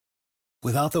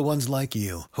Without the ones like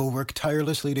you, who work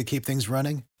tirelessly to keep things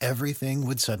running, everything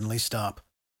would suddenly stop.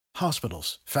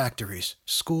 Hospitals, factories,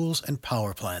 schools, and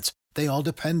power plants, they all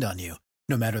depend on you.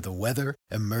 No matter the weather,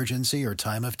 emergency, or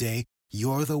time of day,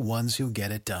 you're the ones who get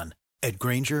it done. At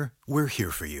Grainger, we're here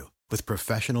for you with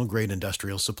professional-grade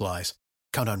industrial supplies.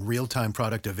 Count on real-time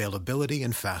product availability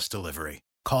and fast delivery.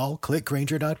 Call,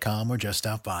 clickgrainger.com, or just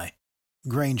stop by.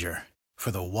 Grainger, for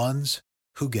the ones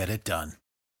who get it done.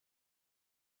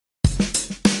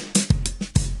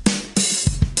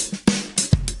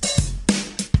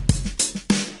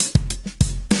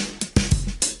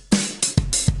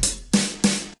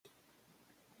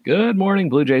 Good morning,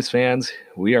 Blue Jays fans.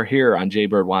 We are here on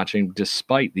Jaybird Watching,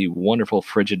 despite the wonderful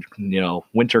frigid,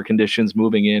 winter conditions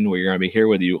moving in. We're going to be here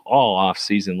with you all off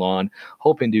season long,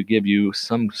 hoping to give you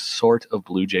some sort of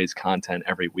Blue Jays content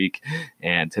every week.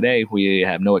 And today we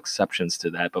have no exceptions to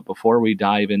that. But before we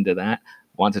dive into that,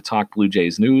 I want to talk Blue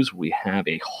Jays news. We have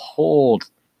a whole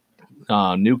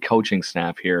new coaching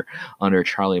staff here under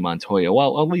Charlie Montoyo.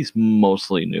 Well, at least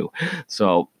mostly new.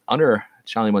 So under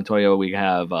Charlie Montoyo, we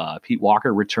have Pete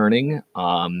Walker returning.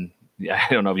 I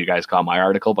don't know if you guys caught my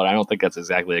article, but I don't think that's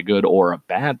exactly a good or a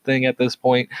bad thing at this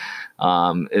point.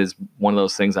 Is one of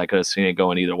those things I could have seen it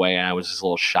going either way. I was just a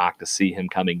little shocked to see him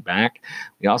coming back.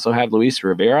 We also have Luis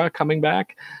Rivera coming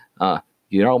back.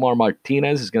 Guillermo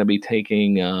Martinez is going to be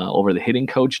taking over the hitting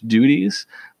coach duties.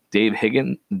 Dave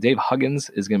Huggins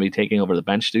is going to be taking over the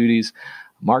bench duties.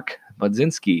 Mark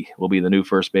Budzinski will be the new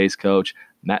first base coach.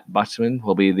 Matt Buxman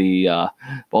will be the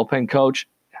bullpen coach.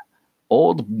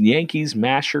 Old Yankees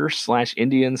masher /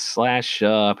 Indians /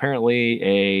 apparently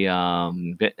a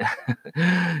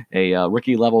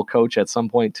rookie level coach at some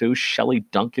point too. Shelley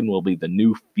Duncan will be the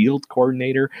new field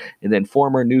coordinator, and then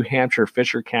former New Hampshire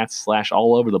Fisher Cats /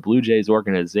 all over the Blue Jays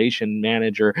organization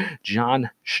manager John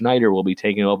Schneider will be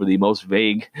taking over the most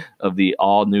vague of the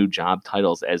all new job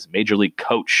titles as Major League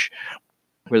Coach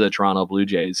for the Toronto Blue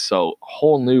Jays. So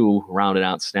whole new rounded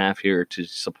out staff here to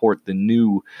support the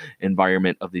new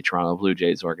environment of the Toronto Blue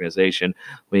Jays organization.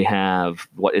 We have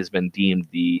what has been deemed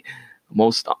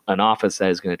an office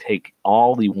that is going to take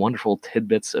all the wonderful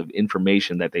tidbits of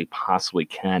information that they possibly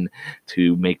can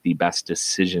to make the best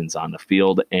decisions on the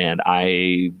field. And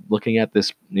looking at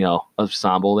this,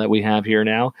 ensemble that we have here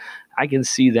now, I can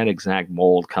see that exact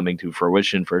mold coming to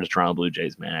fruition for the Toronto Blue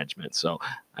Jays management. So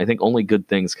I think only good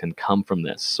things can come from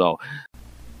this. So,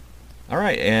 all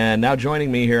right, and now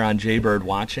joining me here on Jaybird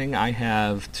Watching, I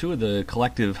have two of the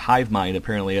collective hive mind,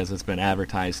 apparently, as it's been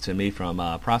advertised to me from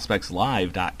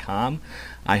prospectslive.com.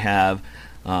 I have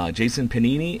Jason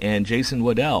Panini and Jason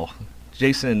Waddell.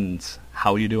 Jason,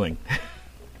 how are you doing?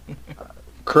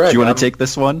 Craig, do you want to take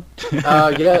this one?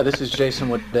 Yeah, this is Jason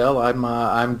Waddell.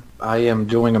 I am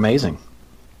doing amazing.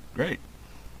 Great.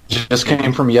 Just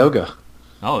came from yoga.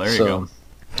 Oh, there you go.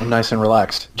 I'm nice and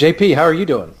relaxed. JP, how are you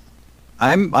doing?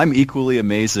 I'm equally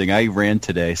amazing. I ran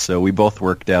today, so we both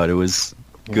worked out. It was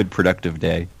a good, productive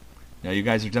day. Yeah, you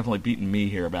guys are definitely beating me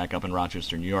here back up in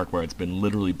Rochester, New York, where it's been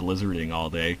literally blizzarding all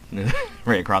day,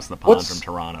 right across the pond from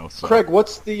Toronto. So. Craig,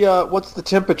 what's the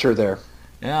temperature there?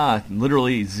 Yeah,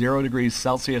 literally 0 degrees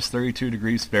Celsius, 32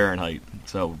 degrees Fahrenheit.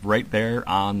 So right there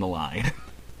on the line.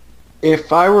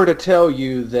 If I were to tell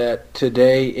you that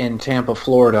today in Tampa,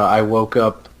 Florida, I woke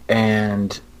up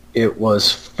and it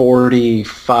was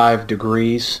 45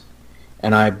 degrees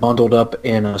and I bundled up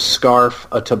in a scarf,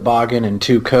 a toboggan, and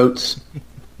 2 coats,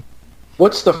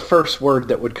 what's the first word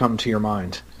that would come to your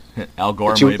mind? Al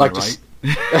Gore might be right.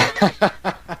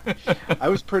 I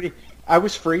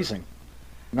was freezing.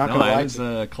 That was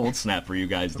a cold snap for you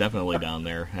guys, definitely down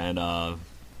there. And,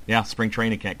 spring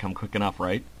training can't come quick enough,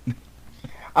 right?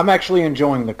 I'm actually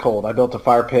enjoying the cold. I built a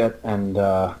fire pit, and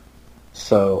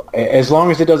so as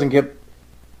long as it doesn't get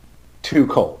too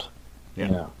cold,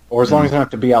 or as long as I don't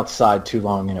have to be outside too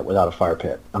long in it without a fire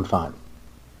pit, I'm fine.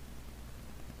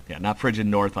 Yeah, not frigid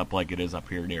north up like it is up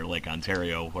here near Lake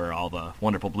Ontario, where all the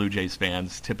wonderful Blue Jays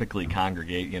fans typically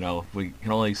congregate. We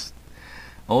can only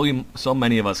so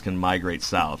many of us can migrate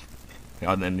south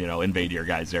and then, invade your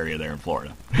guys' area there in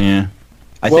Florida. Yeah.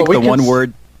 I think the one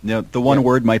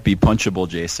word might be punchable,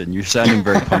 Jason. You're sounding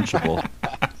very punchable.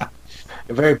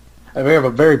 I have a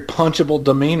very punchable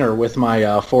demeanor with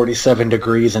my 47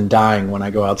 degrees and dying when I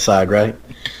go outside, right?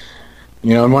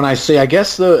 And when I say, I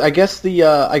guess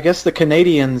the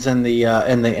Canadians and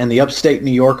the upstate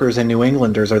New Yorkers and New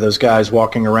Englanders are those guys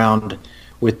walking around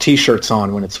with T-shirts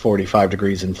on when it's 45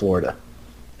 degrees in Florida.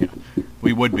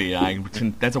 We would be.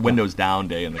 That's a windows down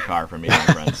day in the car for me, my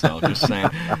friend. So just saying.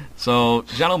 So,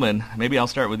 gentlemen, maybe I'll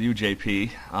start with you,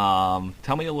 JP.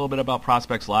 Tell me a little bit about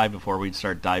Prospects Live before we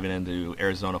start diving into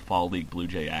Arizona Fall League Blue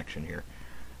Jay action here.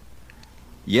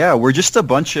 Yeah, we're just a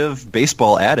bunch of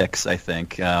baseball addicts, I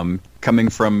think, coming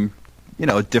from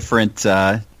different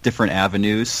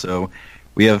avenues. So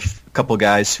we have a couple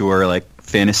guys who are like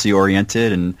fantasy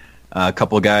oriented, and a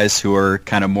couple guys who are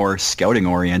kind of more scouting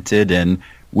oriented, and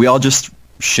we all just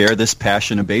share this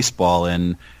passion of baseball,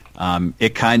 and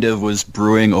it kind of was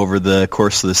brewing over the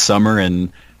course of the summer,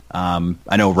 and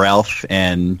I know Ralph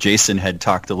and Jason had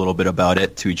talked a little bit about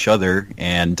it to each other,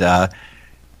 and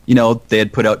they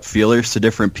had put out feelers to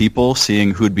different people,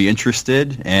 seeing who'd be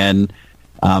interested, and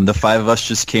the five of us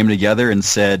just came together and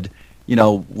said,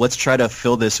 let's try to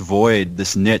fill this void,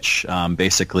 this niche.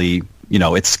 Basically,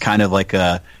 it's kind of like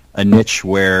a niche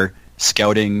where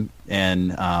scouting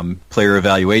and player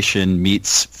evaluation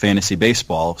meets fantasy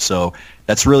baseball. So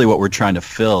that's really what we're trying to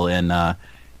fill. And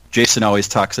Jason always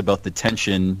talks about the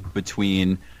tension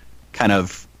between kind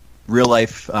of real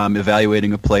life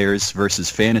evaluating of players versus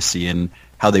fantasy and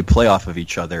how they play off of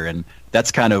each other. And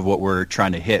that's kind of what we're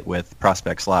trying to hit with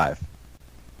Prospects Live.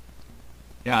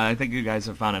 Yeah, I think you guys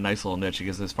have found a nice little niche,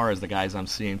 because as far as the guys I'm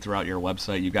seeing throughout your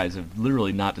website, you guys have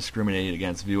literally not discriminated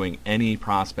against viewing any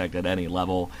prospect at any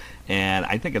level, and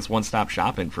I think it's one-stop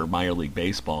shopping for minor league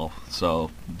baseball.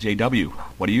 So, JW,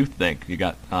 what do you think? You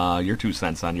got your 2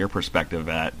 cents on your perspective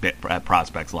at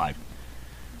Prospects Live.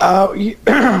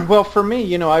 Well, for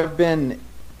me, I've been,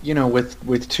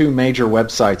 with 2 major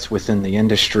websites within the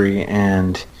industry,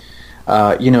 and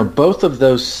both of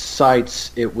those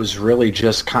sites, it was really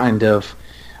just kind of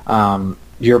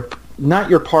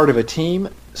you're part of a team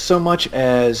so much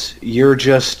as you're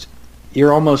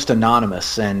almost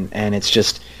anonymous, and it's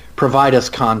just provide us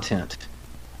content.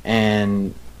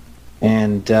 And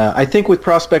I think with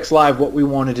Prospects Live, what we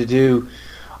wanted to do,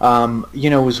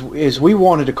 is we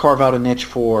wanted to carve out a niche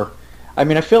for. I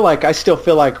mean, I still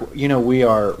feel like we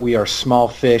are small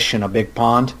fish in a big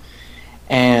pond,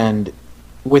 and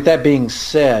with that being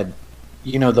said,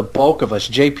 the bulk of us,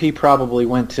 JP probably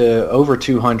went to over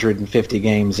 250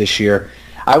 games this year.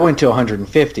 I went to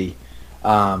 150.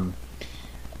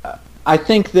 I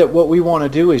think that what we want to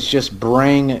do is just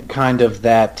bring kind of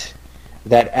that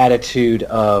attitude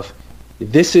of,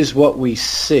 this is what we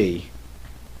see.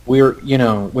 We're,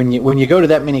 when you go to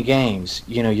that many games,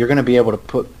 you're going to be able to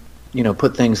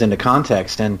put things into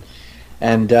context. And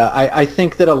I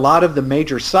think that a lot of the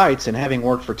major sites, and having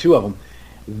worked for 2 of them,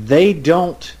 they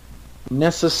don't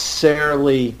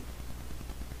necessarily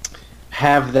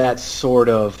have that sort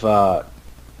of, I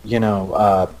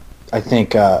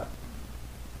think,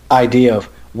 idea of,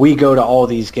 we go to all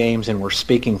these games and we're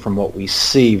speaking from what we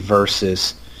see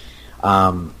versus,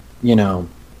 we're all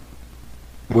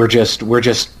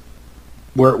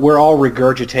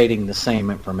regurgitating the same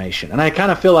information. And I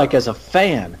kind of feel like, as a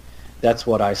fan, that's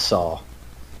what I saw.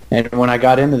 And when I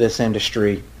got into this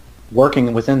industry,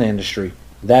 working within the industry,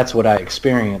 that's what I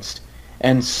experienced.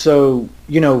 And so,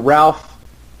 Ralph,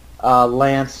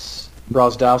 Lance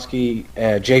Brozdowski,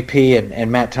 JP,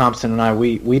 and Matt Thompson and I,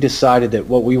 we decided that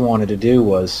what we wanted to do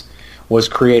was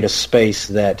create a space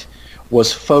that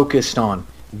was focused on,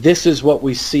 this is what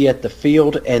we see at the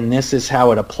field, and this is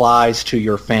how it applies to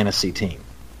your fantasy team.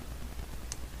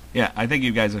 Yeah, I think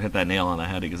you guys have hit that nail on the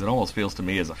head, because it almost feels to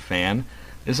me, as a fan,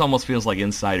 this almost feels like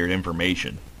insider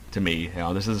information to me.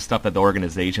 This is stuff that the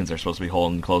organizations are supposed to be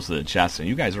holding close to the chest, and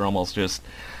you guys are almost just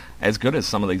as good as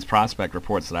some of these prospect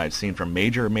reports that I've seen from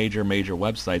major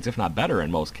websites, if not better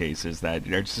in most cases, that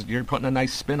you're putting a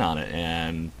nice spin on it.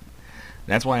 And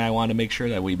that's why I wanted to make sure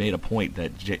that we made a point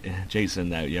that,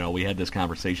 Jason, that we had this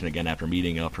conversation again after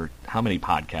meeting up for how many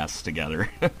podcasts together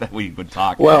that we would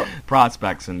talk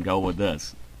prospects and go with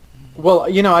this. Well,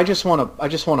 I just want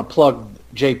to plug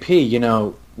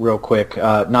JP, real quick,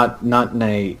 not in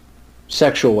a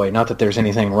sexual way, not that there's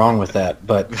anything wrong with that,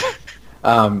 but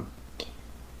I'm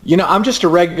just a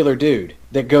regular dude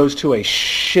that goes to a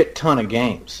shit ton of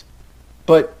games.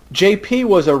 But JP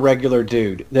was a regular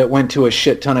dude that went to a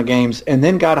shit ton of games and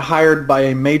then got hired by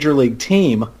a major league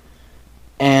team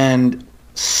and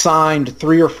signed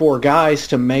 3 or 4 guys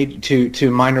to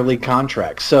minor league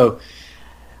contracts. So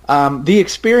the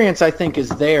experience, I think, is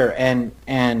there, and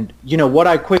what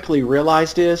I quickly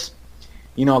realized is,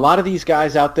 a lot of these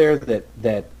guys out there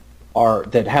that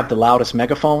have the loudest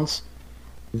megaphones,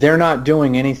 they're not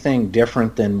doing anything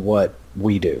different than what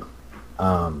we do.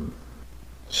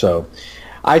 So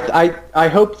I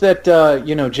hope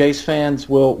that Jays fans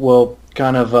will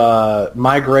kind of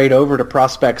migrate over to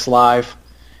Prospects Live.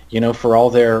 for all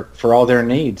their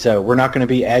needs. We're not going to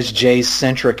be as Jays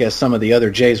centric as some of the other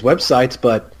Jays websites,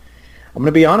 but I'm going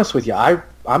to be honest with you.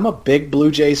 I'm a big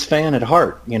Blue Jays fan at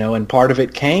heart, and part of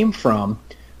it came from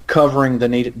covering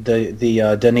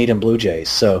the Dunedin Blue Jays.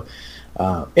 So,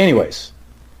 anyways,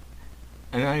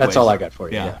 that's all I got for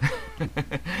you. Yeah.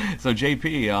 So,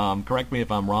 JP, correct me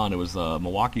if I'm wrong. It was the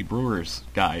Milwaukee Brewers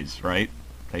guys, right,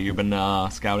 that you've been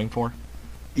scouting for?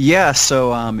 Yeah.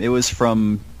 So it was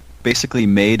from basically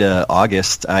May to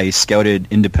August. I scouted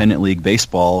independent league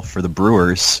baseball for the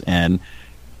Brewers, and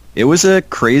it was a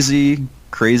crazy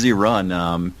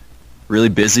run. Really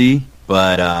busy,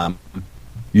 but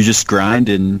you just grind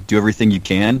and do everything you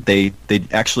can. They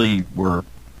actually were,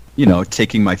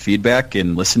 taking my feedback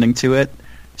and listening to it.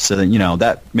 So then,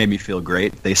 that made me feel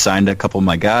great. They signed a couple of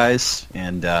my guys,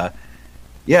 and I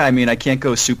can't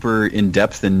go super in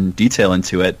depth and detail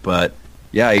into it, but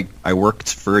yeah, I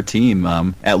worked for a team,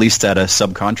 at least at a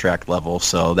subcontract level,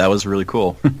 so that was really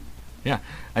cool. Yeah,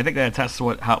 I think that attests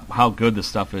to how good the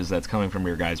stuff is that's coming from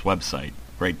your guys' website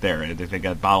right there. I think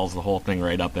that bottles the whole thing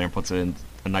right up there and puts it in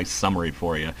a nice summary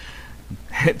for you.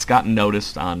 It's gotten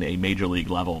noticed on a major league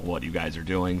level what you guys are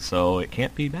doing, so it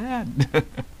can't be bad.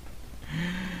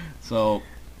 So,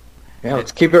 yeah,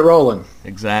 let's keep it rolling.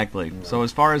 Exactly. So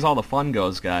as far as all the fun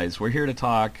goes, guys, we're here to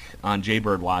talk on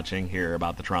Jaybird Watching here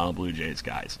about the Toronto Blue Jays,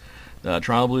 guys. The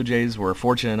Toronto Blue Jays were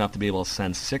fortunate enough to be able to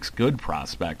send 6 good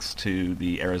prospects to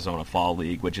the Arizona Fall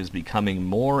League, which is becoming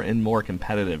more and more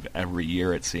competitive every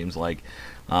year, it seems like.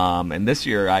 And this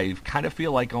year, I kind of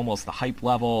feel like almost the hype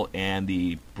level and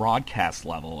the broadcast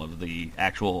level of the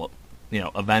actual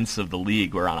events of the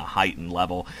league were on a heightened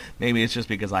level. Maybe it's just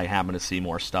because I happen to see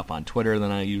more stuff on Twitter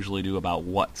than I usually do about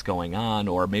what's going on,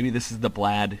 or maybe this is the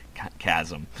Vlad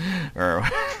chasm, or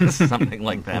something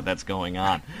like that that's going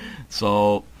on.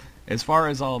 So, as far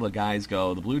as all the guys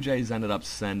go, the Blue Jays ended up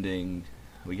sending,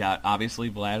 we got obviously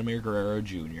Vladimir Guerrero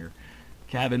Jr.,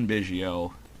 Kevin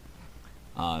Biggio,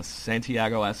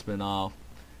 Santiago Espinal,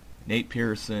 Nate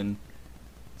Pearson,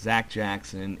 Zach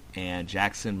Jackson, and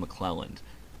Jackson McClelland.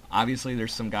 Obviously,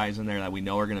 there's some guys in there that we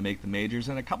know are going to make the majors,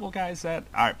 and a couple of guys that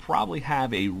probably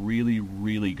have a really,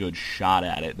 really good shot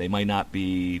at it. They might not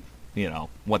be,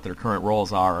 what their current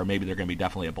roles are, or maybe they're going to be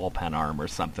definitely a bullpen arm or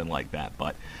something like that.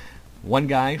 But one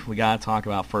guy we got to talk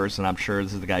about first, and I'm sure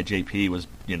this is the guy JP was,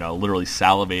 literally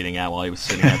salivating at while he was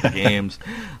sitting at the games.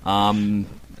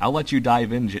 I'll let you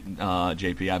dive in,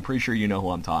 JP. I'm pretty sure you know who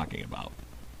I'm talking about.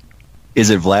 Is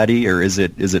it Vladdy or is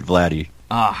it Vladdy?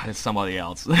 It's somebody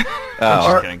else.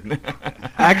 Oh. Just kidding.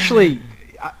 Actually,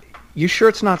 you sure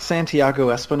it's not Santiago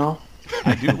Espinal?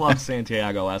 I do love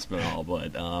Santiago Espinal,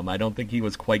 but I don't think he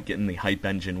was quite getting the hype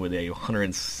engine with a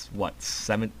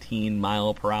 17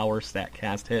 mile per hour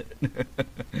StatCast hit.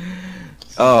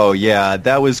 Oh yeah,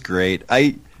 that was great.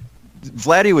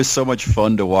 Vladdy was so much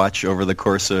fun to watch over the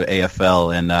course of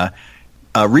AFL,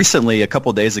 and recently, a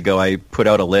couple days ago, I put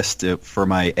out a list for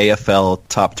my AFL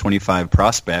top 25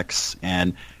 prospects,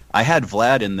 and I had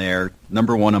Vlad in there,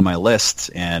 number 1 on my list,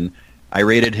 and I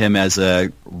rated him as a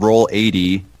roll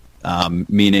 80,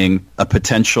 meaning a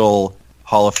potential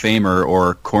Hall of Famer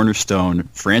or cornerstone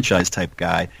franchise type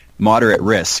guy, moderate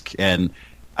risk. And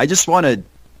I just want to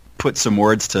put some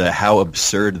words to how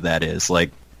absurd that is.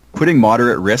 Like, putting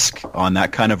moderate risk on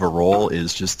that kind of a role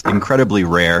is just incredibly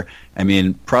rare. I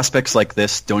mean, prospects like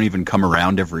this don't even come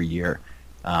around every year.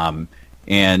 And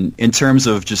in terms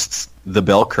of just the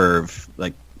bell curve,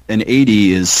 like an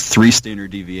 80 is 3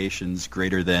 standard deviations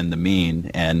greater than the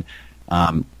mean. And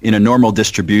in a normal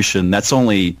distribution, that's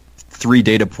only 3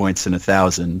 data points in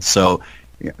 1,000. So,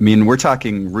 I mean, we're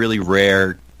talking really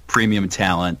rare premium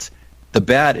talent. The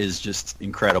bat is just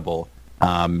incredible.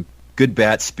 Good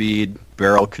bat speed,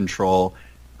 barrel control,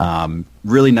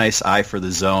 really nice eye for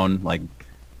the zone.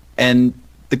 And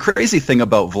the crazy thing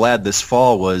about Vlad this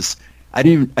fall was I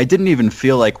didn't even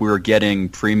feel like we were getting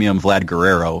premium Vlad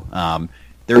Guerrero.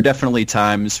 There were definitely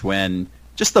times when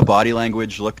just the body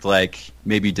language looked like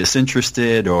maybe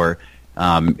disinterested, or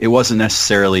it wasn't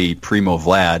necessarily primo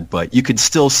Vlad, but you could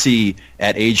still see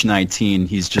at age 19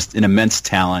 he's just an immense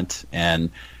talent.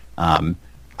 And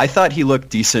I thought he looked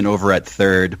decent over at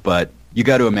third, but you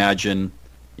got to imagine,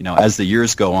 as the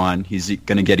years go on, he's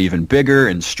going to get even bigger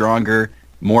and stronger.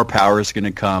 More power is going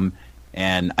to come,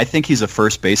 and I think he's a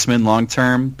first baseman long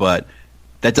term. But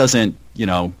that doesn't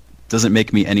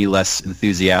make me any less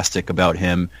enthusiastic about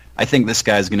him. I think this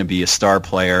guy's going to be a star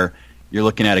player. You're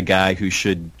looking at a guy who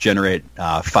should generate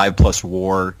 5+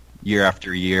 WAR year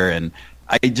after year, and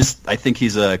I think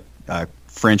he's a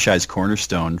franchise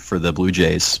cornerstone for the Blue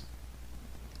Jays.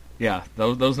 Yeah,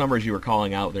 those numbers you were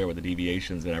calling out there with the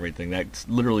deviations and everything, that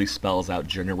literally spells out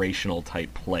generational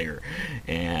type player.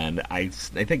 And I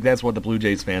think that's what the Blue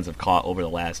Jays fans have caught over the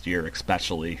last year,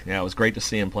 especially. Yeah, it was great to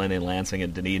see him playing in Lansing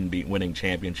and Dunedin winning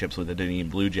championships with the Dunedin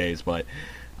Blue Jays, but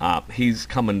he's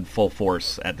coming full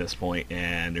force at this point,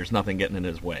 and there's nothing getting in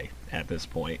his way at this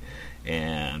point.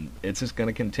 And it's just going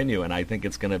to continue, and I think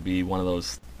it's going to be one of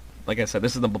those, like I said,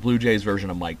 this is the Blue Jays version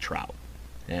of Mike Trout.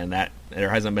 And that there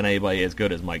hasn't been anybody as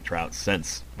good as Mike Trout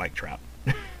since Mike Trout.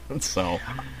 So,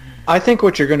 I think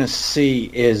what you're going to see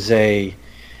is I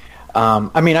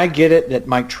get it that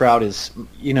Mike Trout is,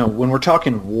 when we're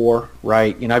talking WAR,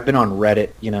 right? I've been on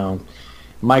Reddit.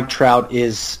 Mike Trout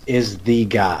is the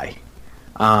guy.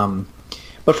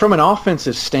 But from an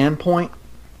offensive standpoint,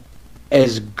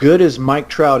 as good as Mike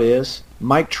Trout is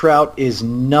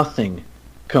nothing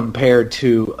compared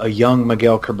to a young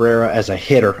Miguel Cabrera as a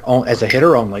hitter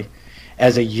only,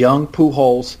 as a young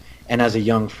Pujols, and as a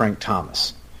young Frank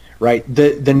Thomas, right?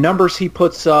 The numbers he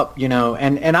puts up,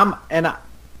 and I'm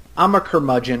a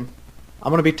curmudgeon.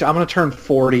 I'm gonna turn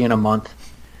 40 in a month.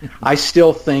 I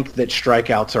still think that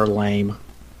strikeouts are lame.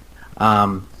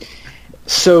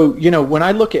 So when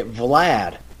I look at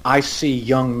Vlad, I see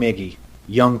young Miggy,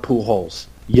 young Pujols,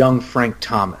 young Frank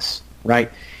Thomas, right?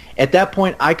 At that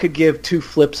point, I could give two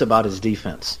flips about his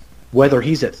defense. Whether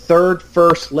he's at third,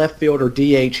 first, left field, or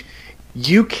DH,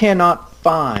 you cannot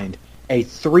find a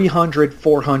 300,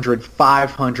 400,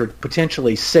 500,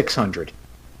 potentially 600,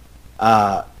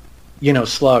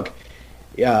 slug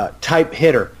type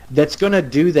hitter that's going to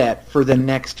do that for the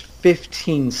next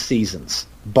 15 seasons,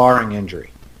 barring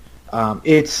injury.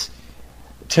 It's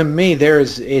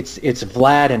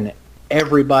Vlad and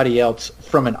everybody else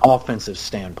from an offensive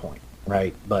standpoint.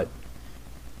 Right, but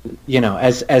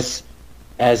as an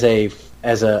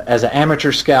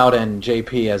amateur scout and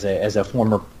JP as a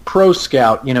former pro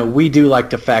scout, we do like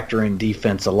to factor in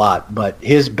defense a lot. But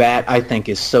his bat, I think,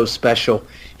 is so special.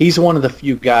 He's one of the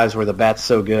few guys where the bat's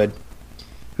so good.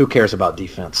 Who cares about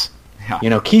defense?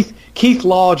 Yeah. Keith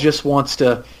Law just wants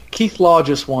to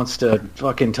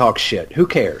fucking talk shit. Who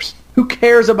cares? Who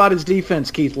cares about his defense,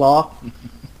 Keith Law?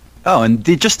 Oh, and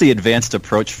just the advanced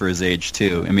approach for his age,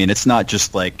 too. I mean, it's not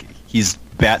just like he's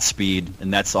bat speed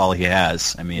and that's all he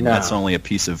has. I mean, That's only a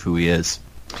piece of who he is.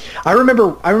 I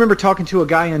remember talking to a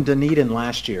guy in Dunedin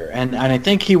last year, and I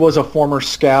think he was a former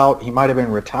scout. He might have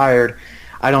been retired.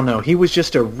 I don't know. He was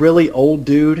just a really old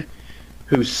dude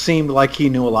who seemed like he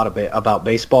knew a lot about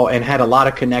baseball and had a lot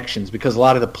of connections because a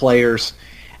lot of the players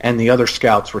and the other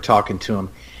scouts were talking to him.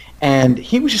 And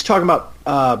he was just talking about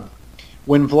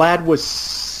when Vlad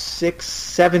was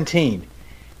 17,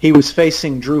 he was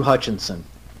facing Drew Hutchinson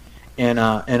in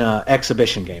a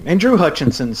exhibition game. And Drew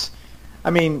Hutchinson's,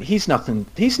 he's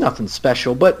nothing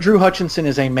special, but Drew Hutchinson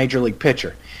is a major league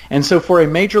pitcher. And so for a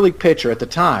major league pitcher at the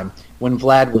time when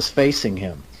Vlad was facing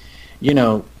him,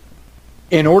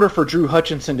 in order for Drew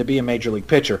Hutchinson to be a major league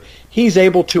pitcher, he's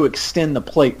able to extend the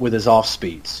plate with his off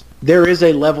speeds. There is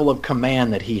a level of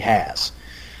command that he has.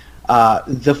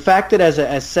 The fact that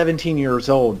as 17 years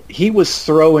old, he was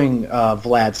throwing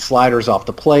Vlad's sliders off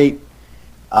the plate,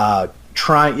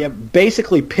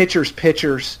 basically pitchers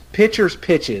pitches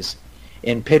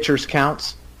in pitchers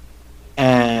counts,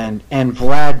 and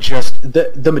Vlad just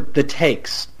the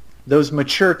takes, those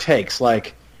mature takes,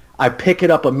 like I pick it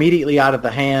up immediately out of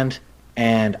the hand,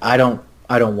 and I don't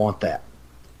want that.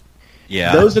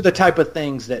 Yeah, those are the type of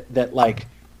things that like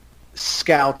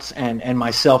scouts and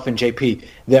myself and JP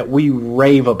that we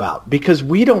rave about because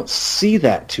we don't see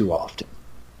that too often.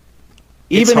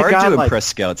 It's hard to impress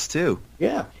scouts too.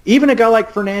 Yeah, even a guy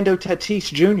like Fernando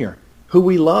Tatis Jr., who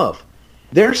we love,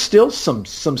 there's still some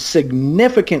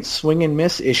significant swing and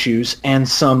miss issues and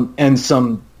some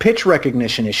pitch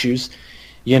recognition issues,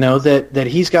 that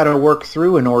he's got to work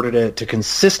through in order to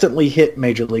consistently hit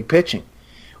major league pitching.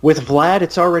 With Vlad,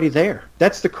 it's already there.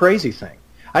 That's the crazy thing.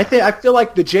 I feel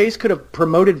like the Jays could have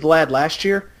promoted Vlad last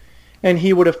year, and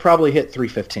he would have probably hit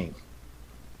 315.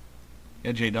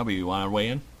 Yeah, JW, you want to weigh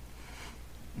in?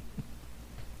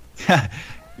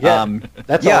 Well,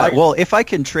 if I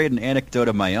can trade an anecdote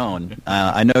of my own,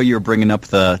 I know you were bringing up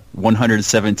the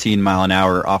 117 mile an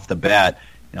hour off the bat.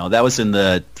 That was in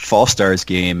the Fall Stars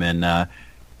game, and a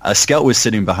scout was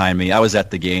sitting behind me. I was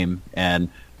at the game, and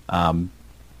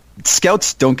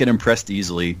scouts don't get impressed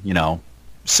easily,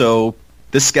 So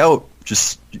this scout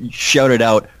just shouted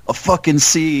out a fucking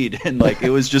seed, and it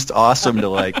was just awesome to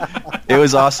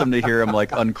hear him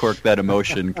uncork that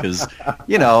emotion because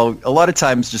a lot of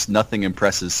times just nothing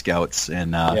impresses scouts,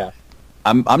 and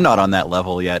I'm not on that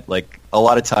level yet. A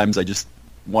lot of times I just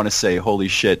want to say, "Holy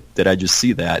shit! Did I just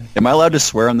see that?" Am I allowed to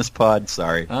swear on this pod?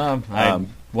 Sorry.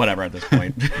 Whatever at this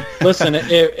point. Listen,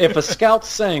 if a scout's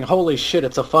saying, "Holy shit,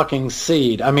 it's a fucking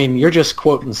seed," I mean, you're just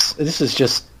quoting. This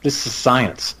is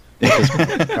science.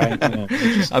 Right?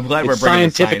 I'm glad we're bringing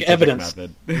scientific evidence.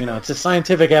 Method. It's a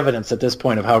scientific evidence at this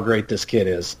point of how great this kid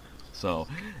is. So,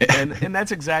 and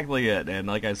that's exactly it. And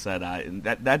like I said,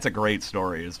 that's a great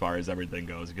story as far as everything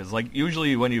goes. Because like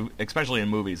usually especially in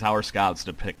movies, how are scouts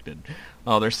depicted?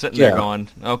 Oh, they're sitting there going,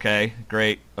 okay,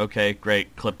 great,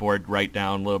 clipboard, write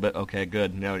down a little bit, okay,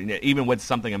 good. Even with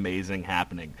something amazing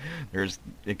happening,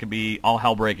 it could be all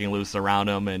hell breaking loose around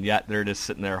them, and yet they're just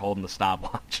sitting there holding the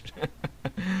stopwatch.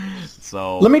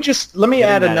 So let me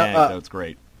add another. That's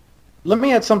great. Let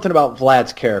me add something about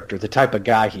Vlad's character, the type of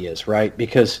guy he is, right?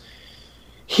 Because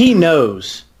he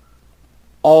knows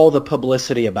all the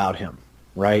publicity about him,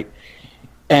 right?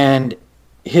 And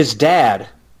his dad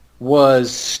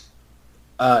was,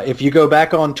 if you go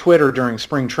back on Twitter during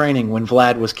spring training when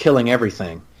Vlad was killing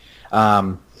everything,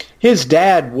 his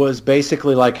dad was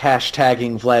basically like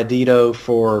hashtagging Vladito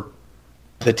for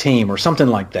the team or something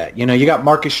like that. You got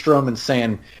Marcus Stroman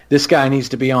saying this guy needs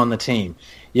to be on the team.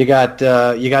 You got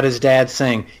his dad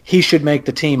saying he should make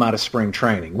the team out of spring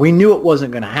training. We knew it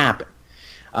wasn't going to happen.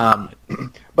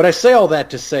 But I say all that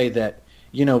to say that,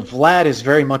 Vlad is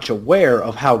very much aware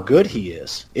of how good he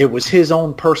is. It was his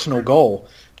own personal goal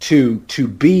to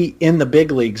be in the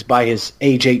big leagues by his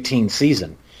age 18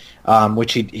 season,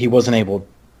 which he wasn't able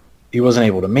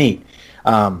to meet.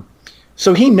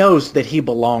 So he knows that he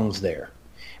belongs there.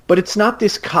 But it's not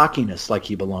this cockiness like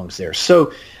he belongs there.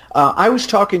 So I was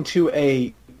talking to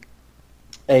a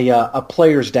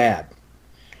player's dad,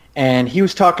 and he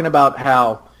was talking about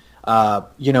how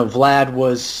Vlad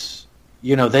was,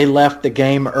 they left the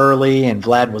game early and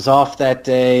Vlad was off that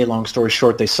day. Long story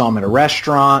short, they saw him at a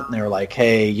restaurant and they were like,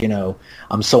 hey,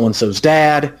 I'm so-and-so's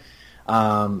dad.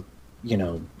 Love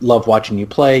watching you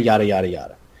play, yada, yada,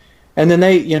 yada. And then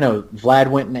Vlad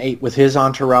went and ate with his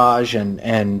entourage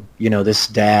and this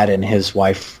dad and his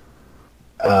wife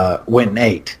went and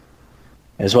ate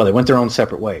as well. They went their own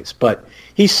separate ways. But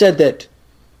he said that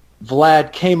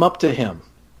Vlad came up to him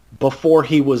before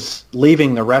he was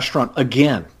leaving the restaurant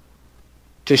again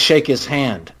to shake his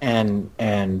hand and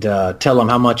tell him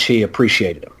how much he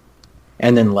appreciated him,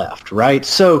 and then left, right?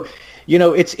 So,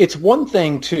 it's one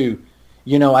thing to,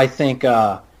 I think,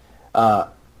 I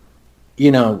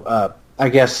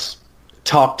guess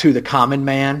talk to the common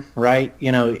man, right?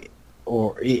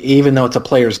 Or even though it's a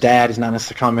player's dad, he's not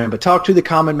necessarily a common man, but talk to the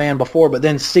common man before, but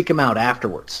then seek him out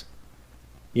afterwards,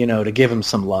 to give him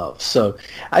some love. So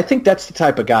I think that's the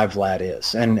type of guy Vlad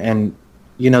is. And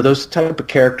those type of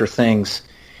character things,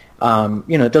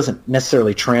 it doesn't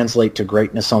necessarily translate to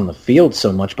greatness on the field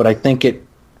so much, but I think it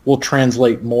will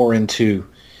translate more into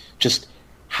just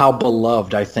how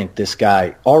beloved I think this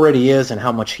guy already is and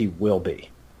how much he will be.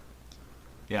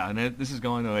 Yeah, and this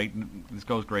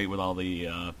goes great with all the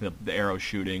arrow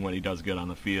shooting when he does good on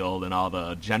the field and all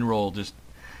the general just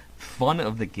fun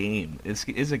of the game. It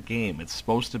is a game. It's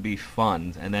supposed to be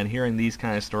fun, and then hearing these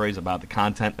kind of stories about the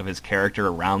content of his character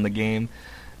around the game,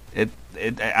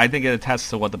 I think it attests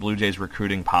to what the Blue Jays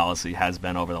recruiting policy has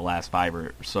been over the last 5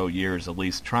 or so years, at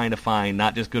least, trying to find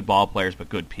not just good ball players but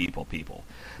good people.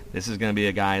 This is going to be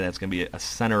a guy that's going to be a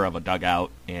center of a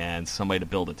dugout and somebody to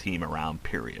build a team around,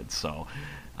 period. So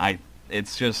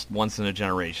it's just once in a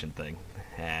generation thing,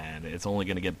 and it's only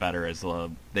going to get better as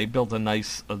they built a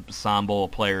nice ensemble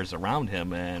of players around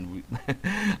him. And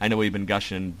I know we've been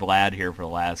gushing Vlad here for the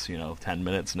last 10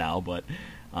 minutes now, but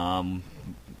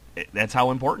that's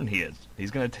how important he is.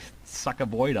 He's going to suck a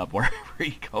void up wherever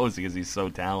he goes because he's so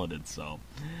talented. So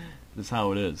this is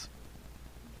how it is.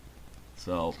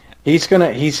 So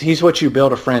he's what you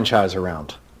build a franchise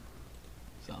around.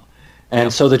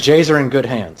 So the Jays are in good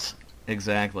hands.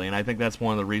 Exactly, and I think that's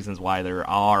one of the reasons why they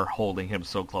are holding him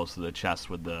so close to the chest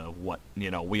with what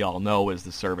we all know is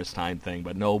the service time thing,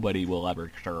 but nobody will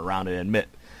ever turn around and admit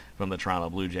from the Toronto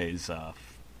Blue Jays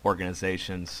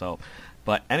organization. So,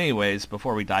 but anyways,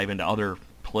 before we dive into other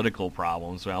political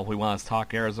problems, we want to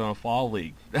talk Arizona Fall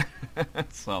League.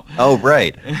 So. Oh,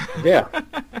 right. Yeah.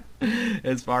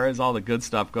 As far as all the good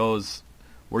stuff goes,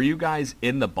 were you guys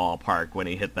in the ballpark when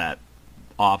he hit that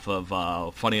off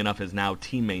of, funny enough, his now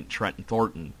teammate Trenton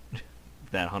Thornton,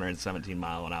 that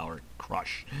 117-mile-an-hour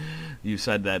crush? You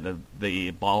said that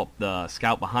the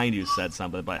scout behind you said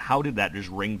something, but how did that just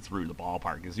ring through the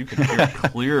ballpark? Because you could hear it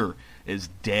clear as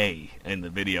day in the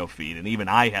video feed, and even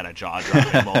I had a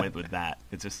jaw-dropping moment with that.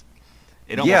 It almost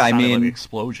sounded like an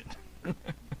explosion.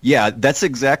 Yeah, that's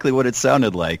exactly what it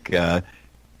sounded like.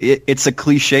 It's a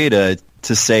cliche to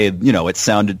to say,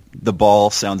 the ball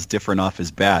sounds different off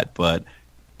his bat, but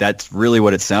that's really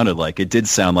what it sounded like. It did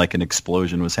sound like an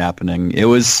explosion was happening. It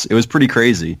was pretty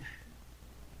crazy.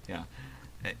 Yeah,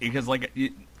 because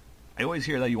I always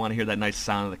hear that you want to hear that nice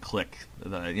sound of the click.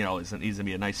 It needs to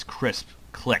be a nice crisp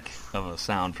click of a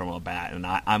sound from a bat, and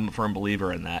I'm a firm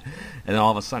believer in that. And then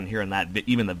all of a sudden hearing that,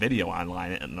 even the video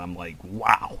online, and I'm like,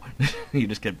 wow. You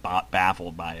just get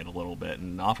baffled by it a little bit,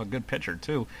 and off a good pitcher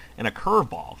too, and a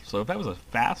curveball. So if that was a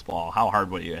fastball, how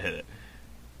hard would you hit it?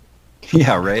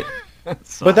 Yeah, right.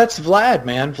 So. But that's Vlad,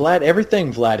 man.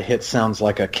 Everything Vlad hits sounds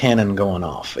like a cannon going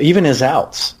off. Even his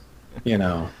outs,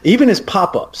 even his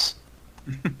pop-ups.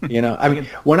 I mean,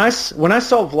 when I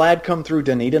saw Vlad come through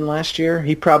Dunedin last year,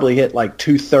 he probably hit like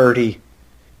 230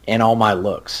 in all my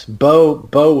looks. Bo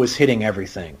was hitting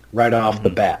everything right off the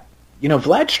bat.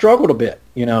 Vlad struggled a bit,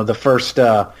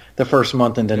 the first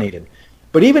month in Dunedin.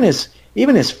 But even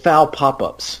his foul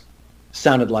pop-ups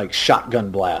sounded like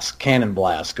shotgun blast, cannon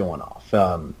blast going off.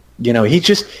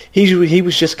 He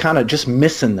was just kind of just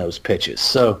missing those pitches.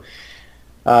 So,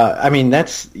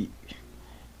 that's.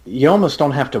 You almost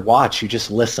don't have to watch; you just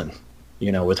listen,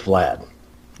 with Vlad.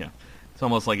 Yeah, it's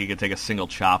almost like you could take a single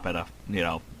chop at a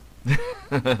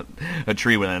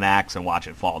tree with an axe and watch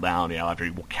it fall down. After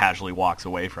he casually walks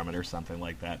away from it or something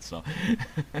like that. So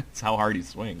that's how hard he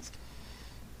swings.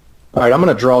 All right, I'm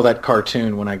going to draw that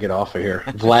cartoon when I get off of here.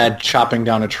 Vlad chopping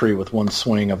down a tree with one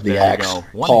swing of the axe. There you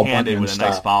go. One-handed with a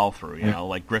nice follow through,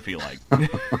 like Griffey-like.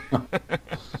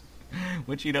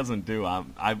 Which he doesn't do.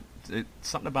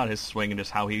 Something about his swing and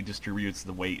just how he distributes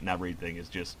the weight and everything is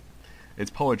just,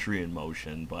 it's poetry in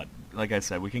motion. But like I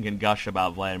said, we can gush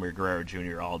about Vladimir Guerrero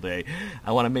Jr. all day.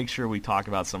 I want to make sure we talk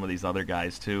about some of these other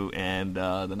guys too. And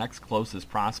the next closest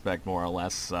prospect, more or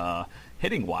less,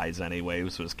 hitting-wise anyway,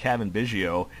 was Cavan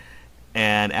Biggio.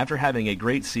 And after having a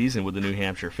great season with the New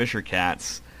Hampshire Fisher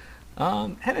Cats,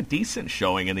 had a decent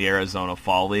showing in the Arizona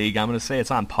Fall League. I'm going to say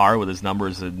it's on par with his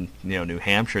numbers in New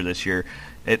Hampshire this year.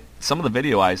 Some of the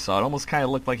video I saw, it almost kind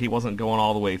of looked like he wasn't going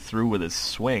all the way through with his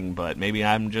swing, but maybe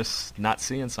I'm just not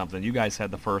seeing something. You guys had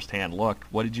the first-hand look.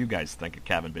 What did you guys think of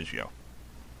Cavan Biggio?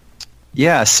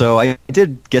 Yeah, so I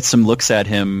did get some looks at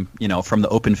him, from the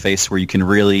open face where you can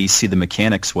really see the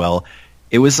mechanics well.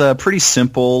 It was a pretty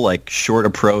simple, short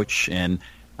approach, and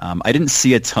I didn't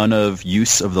see a ton of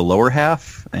use of the lower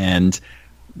half. And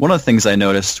one of the things I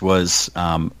noticed was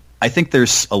I think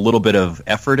there's a little bit of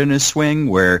effort in his swing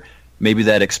where maybe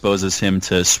that exposes him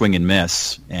to swing and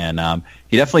miss. And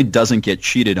he definitely doesn't get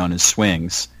cheated on his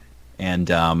swings. And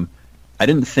I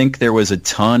didn't think there was a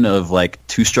ton of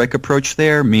two-strike approach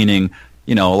there, meaning,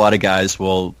 a lot of guys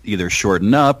will either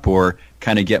shorten up or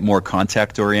kind of get more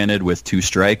contact-oriented with two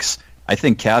strikes. I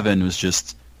think Cavan was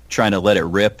just trying to let it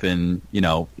rip and,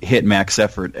 hit max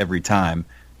effort every time.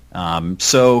 There's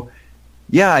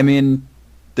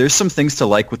some things to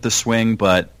like with the swing,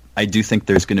 but I do think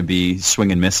there's going to be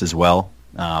swing and miss as well.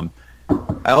 I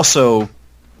was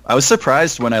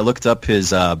surprised when I looked up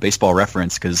his baseball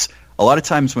reference because a lot of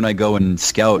times when I go and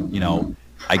scout,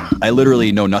 I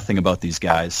literally know nothing about these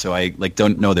guys, so I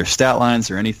don't know their stat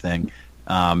lines or anything.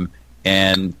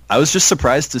 And I was just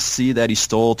surprised to see that he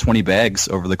stole 20 bags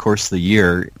over the course of the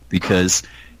year because,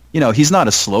 he's not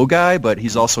a slow guy, but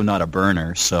he's also not a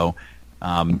burner. So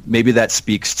maybe that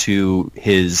speaks to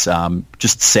his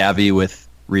just savvy with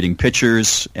reading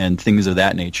pitchers and things of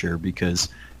that nature because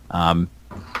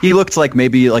he looked like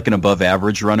maybe an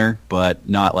above-average runner, but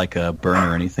not like a burner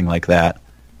or anything like that.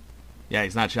 Yeah,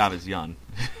 he's not Chavez Young.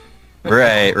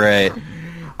 Right.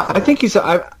 I think he's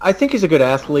a good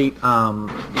athlete.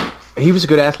 He was a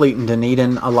good athlete in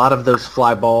Dunedin. A lot of those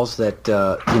fly balls that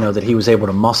that he was able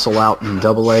to muscle out in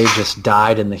Double-A just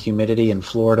died in the humidity in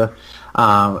Florida.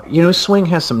 His swing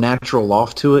has some natural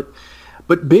loft to it,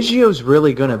 but Biggio's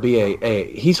really going to be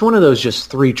he's one of those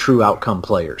just three true outcome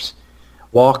players: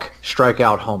 walk,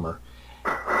 strikeout, homer.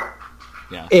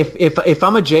 Yeah. If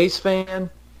I'm a Jays fan,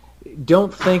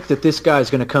 don't think that this guy's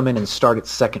going to come in and start at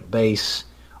second base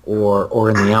or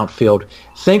in the outfield.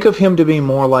 Think of him to be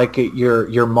more like your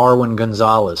Marwin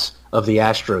Gonzalez of the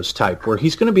Astros type, where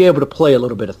he's going to be able to play a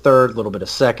little bit of third, a little bit of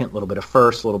second, a little bit of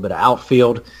first, a little bit of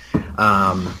outfield.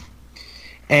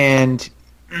 In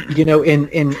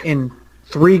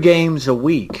 3 games a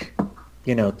week,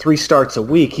 3 starts a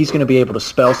week, he's going to be able to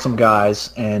spell some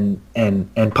guys and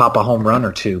pop a home run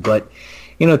or two. But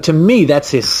to me, that's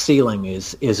his ceiling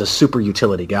is a super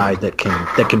utility guy that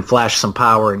can flash some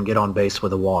power and get on base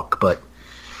with a walk. But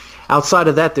outside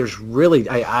of that, there's really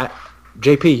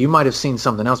JP, you might have seen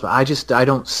something else, but I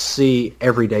don't see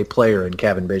everyday player in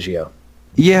Cavan Biggio.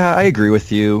 Yeah, I agree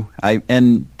with you.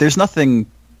 And there's nothing.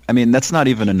 I mean, that's not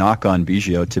even a knock on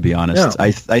Biggio, to be honest. No.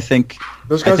 I think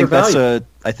Those guys are valuable.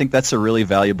 I think that's a really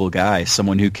valuable guy,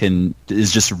 someone who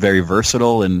is just very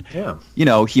versatile, and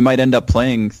he might end up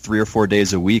playing 3 or 4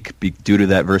 days a week due to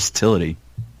that versatility.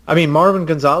 I mean, Marvin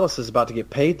Gonzalez is about to get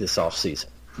paid this offseason.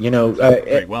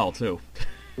 Pretty well too.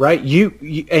 Right,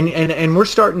 and we're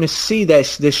starting to see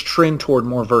this trend toward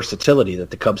more versatility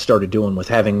that the Cubs started doing with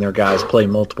having their guys play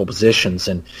multiple positions,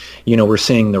 and we're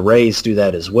seeing the Rays do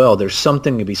that as well. There's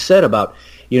something to be said about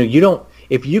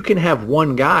if you can have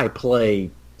one guy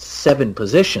play 7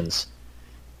 positions,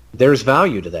 there's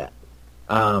value to that.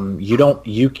 You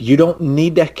don't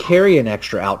need to carry an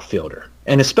extra outfielder,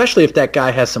 and especially if that guy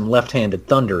has some left-handed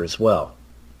thunder as well.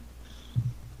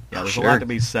 Yeah, there's a lot to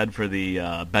be said for the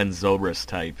Ben Zobrist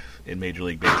type in Major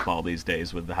League Baseball these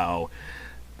days, with how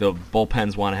the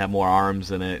bullpens want to have more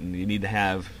arms in it, and you need to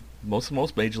have most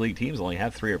Major League teams only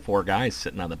have 3 or 4 guys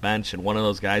sitting on the bench, and one of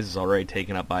those guys is already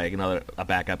taken up by a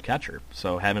backup catcher.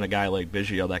 So having a guy like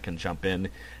Biggio that can jump in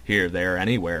here, there,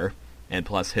 anywhere, and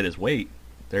plus hit his weight,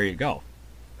 there you go,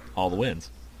 all the wins.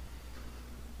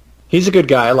 He's a good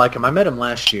guy. I like him. I met him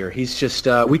last year. He's just,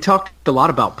 we talked a lot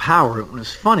about power. It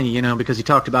was funny, because he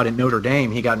talked about in Notre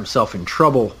Dame, he got himself in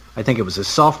trouble. I think it was his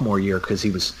sophomore year because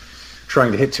he was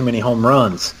trying to hit too many home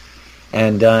runs.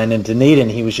 And in Dunedin,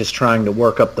 he was just trying to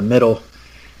work up the middle.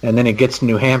 And then it gets to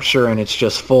New Hampshire, and it's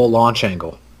just full launch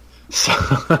angle. So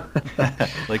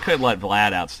they couldn't let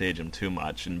Vlad outstage him too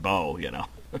much, and Bo,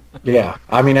 Yeah,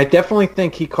 I mean, I definitely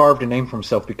think he carved a name for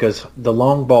himself because the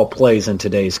long ball plays in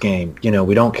today's game.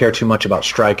 We don't care too much about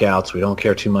strikeouts. We don't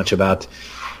care too much about,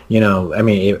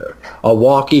 a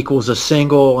walk equals a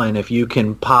single, and if you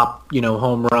can pop,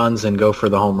 home runs and go for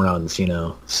the home runs,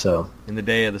 so. In the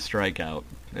day of the strikeout,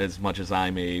 as much as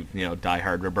I'm a,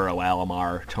 diehard Roberto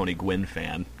Alomar, Tony Gwynn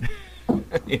fan,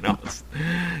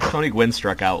 Tony Gwynn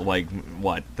struck out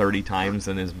 30 times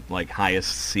in his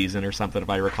highest season or something, if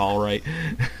I recall right.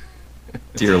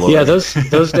 Dear Lord. Yeah, those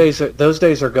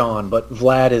days are gone. But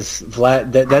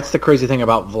Vlad. That's the crazy thing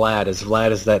about Vlad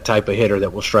is that type of hitter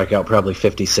that will strike out probably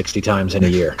 50, 60 times in a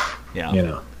year.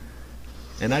 Yeah.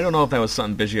 And I don't know if that was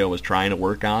something Biggio was trying to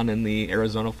work on in the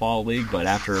Arizona Fall League, but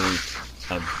after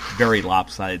a very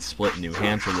lopsided split in New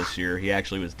Hampshire this year, he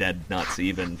actually was dead nuts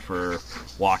even for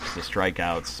walks to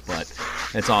strikeouts, but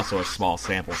it's also a small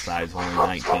sample size, only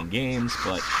 19 games,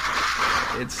 but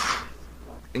it's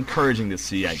encouraging to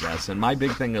see, I guess. And my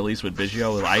big thing, at least with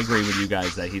Biggio, I agree with you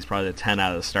guys that he's probably the 10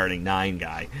 out of the starting 9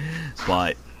 guy,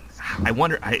 but I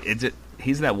wonder,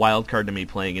 he's that wild card to me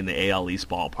playing in the AL East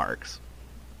ballparks.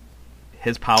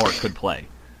 His power could play.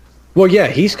 Well, yeah,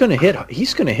 he's going to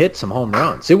hit some home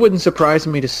runs. It wouldn't surprise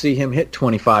me to see him hit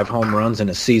 25 home runs in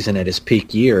a season at his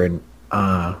peak year,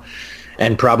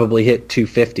 and probably hit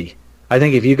 250. I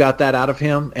think if you got that out of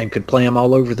him and could play him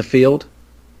all over the field,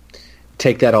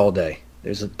 take that all day.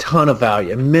 There's a ton of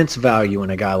value, immense value in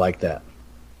a guy like that.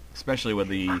 Especially with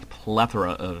the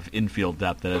plethora of infield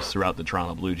depth that is throughout the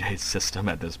Toronto Blue Jays system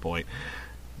at this point.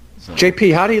 So.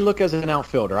 JP, how do you look as an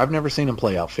outfielder? I've never seen him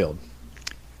play outfield.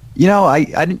 He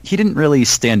didn't really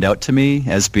stand out to me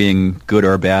as being good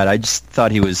or bad. I just thought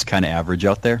he was kind of average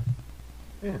out there.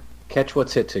 Yeah, catch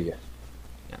what's hit to you.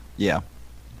 Yeah.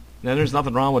 Now, there's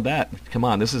nothing wrong with that. Come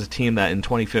on, this is a team that in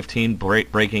 2015,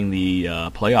 breaking the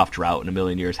playoff drought in a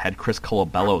million years, had Chris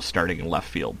Colabello starting in left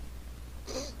field.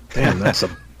 Damn, I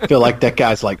feel like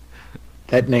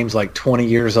that name's 20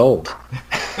 years old.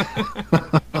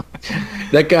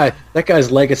 That guy's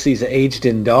legacy's aged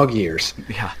in dog years.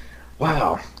 Yeah.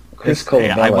 Wow. Chris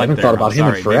Colabello. I haven't thought about him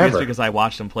in forever. Maybe it's because I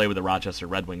watched him play with the Rochester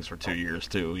Red Wings for 2 years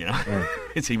too. Yeah.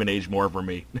 It's even aged more for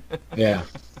me. Yeah.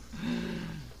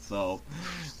 So,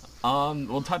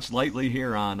 we'll touch lightly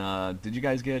here on. Did you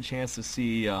guys get a chance to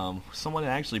see someone that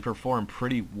actually performed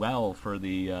pretty well for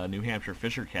the New Hampshire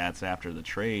Fisher Cats after the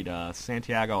trade?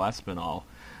 Santiago Espinal.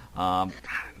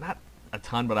 Not a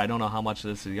ton, but I don't know how much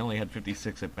this is. He only had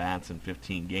 56 at bats in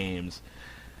 15 games.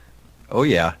 Oh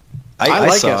yeah, I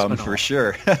like saw Espinal. Him for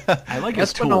sure. I like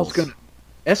his tools.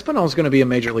 Espinal's going to be a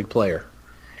major league player.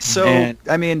 So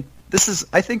I mean,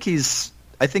 I think he's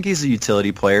a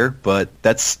utility player, but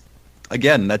that's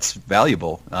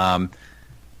valuable.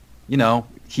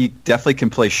 He definitely can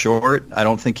play short. I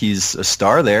don't think he's a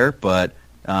star there, but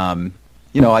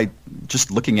I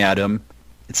just looking at him,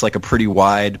 it's like a pretty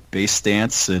wide base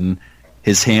stance, and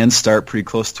his hands start pretty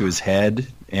close to his head,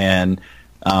 and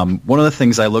one of the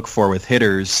things I look for with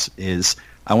hitters is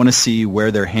I want to see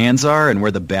where their hands are and where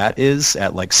the bat is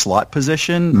at slot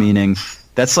position, meaning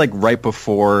that's right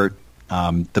before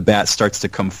the bat starts to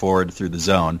come forward through the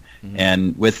zone. Mm-hmm.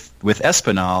 And with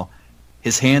Espinal,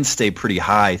 his hands stay pretty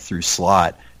high through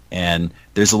slot, and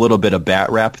there's a little bit of bat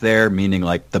wrap there, meaning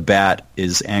like the bat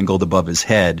is angled above his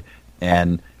head,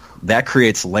 and that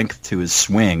creates length to his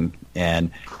swing.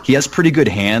 And he has pretty good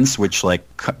hands, which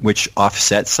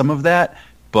offset some of that,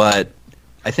 but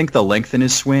I think the length in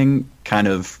his swing kind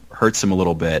of hurts him a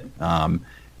little bit. So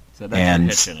that's a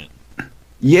hitch in it.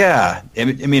 Yeah, I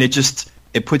mean,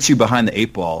 it puts you behind the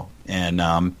eight ball,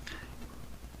 and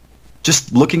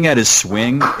just looking at his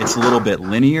swing, it's a little bit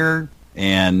linear,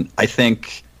 and I'm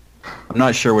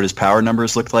not sure what his power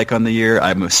numbers looked like on the year.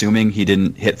 I'm assuming he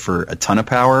didn't hit for a ton of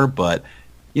power, but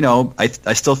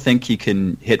I still think he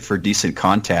can hit for decent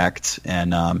contact,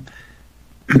 and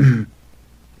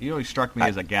he always struck me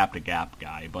as a gap-to-gap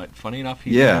guy, but funny enough,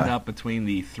 he ended up between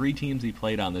the 3 teams he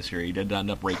played on this year, he did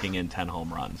end up raking in 10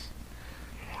 home runs.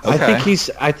 Okay.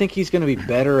 I think he's going to be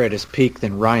better at his peak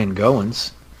than Ryan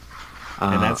Goins.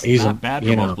 And that's not bad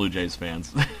for most Blue Jays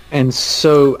fans. And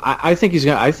so I think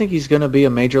he's going to be a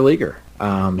major leaguer.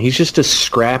 He's just a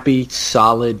scrappy,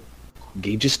 solid.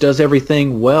 He just does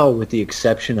everything well, with the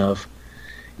exception of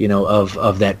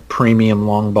that premium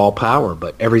long ball power.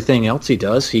 But everything else he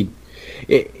does,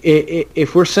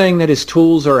 if we're saying that his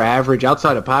tools are average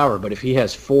outside of power, but if he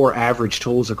has 4 average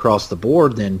tools across the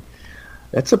board, then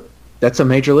that's a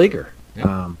major leaguer.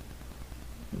 Yeah.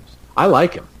 I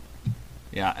like him.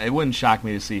 Yeah, it wouldn't shock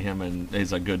me to see him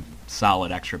as a good,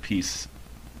 solid extra piece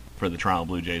for the Toronto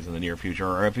Blue Jays in the near future.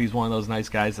 Or if he's one of those nice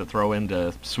guys that throw in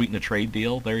to sweeten a trade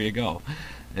deal, there you go.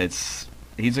 He's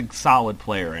a solid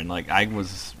player, and I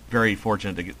was very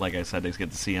fortunate to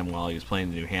get to see him while he was playing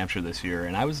in New Hampshire this year,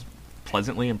 and I was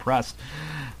pleasantly impressed.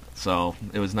 So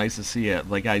it was nice to see it.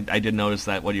 I did notice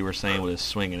that what you were saying with his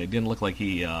swing, and it didn't look like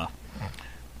he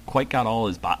quite got all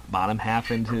his bottom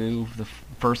half into the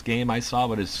first game I saw,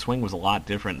 but his swing was a lot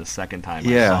different the second time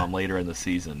I saw him later in the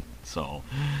season. So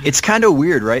it's kind of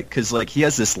weird, right? Because he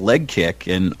has this leg kick,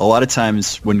 and a lot of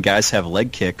times when guys have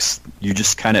leg kicks, you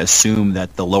just kind of assume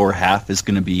that the lower half is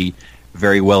going to be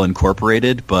very well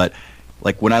incorporated. But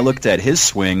when I looked at his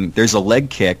swing, there's a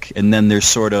leg kick, and then there's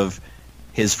sort of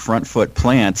his front foot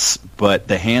plants, but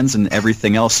the hands and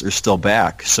everything else are still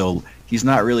back. So he's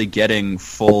not really getting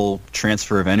full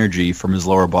transfer of energy from his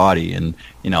lower body, and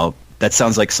that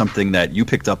sounds like something that you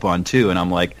picked up on too. And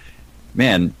I'm like,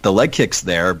 man, the leg kick's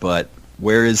there, but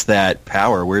where is that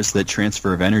power? Where's the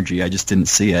transfer of energy? I just didn't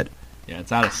see it. Yeah,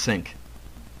 it's out of sync.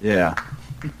 Yeah.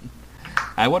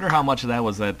 I wonder how much of that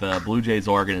was that the Blue Jays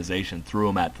organization threw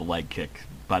him at the leg kick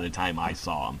by the time I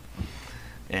saw him.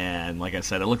 And like I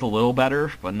said, it looked a little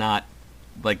better, but not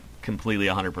completely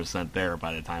 100% there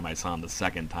by the time I saw him the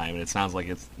second time. And it sounds like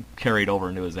it's carried over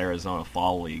into his Arizona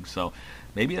Fall League. So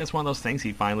maybe that's one of those things,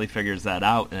 he finally figures that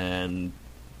out, and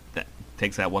that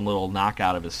takes that one little knock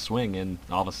out of his swing, and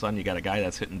all of a sudden you got a guy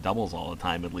that's hitting doubles all the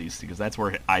time, at least, because that's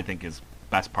where I think his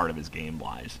best part of his game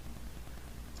lies.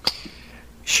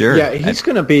 Sure. Yeah, he's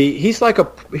going to be. He's like a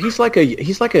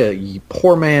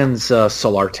poor man's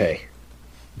Solarte.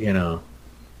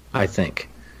 I think,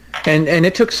 and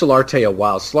it took Solarte a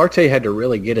while. Solarte had to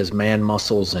really get his man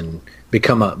muscles and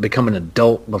become an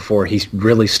adult before he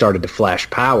really started to flash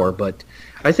power. But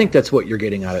I think that's what you're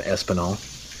getting out of Espinal,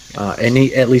 and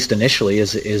he, at least initially,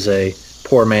 is a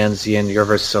poor man's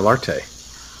Yangervis Solarte,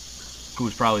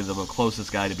 who's probably the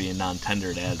closest guy to being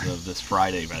non-tendered as of this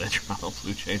Friday by the Toronto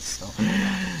Blue Jays. So.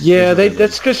 Yeah,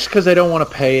 that's just because they don't want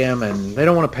to pay him, and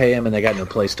they got no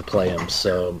place to play him.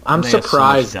 So I'm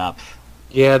surprised.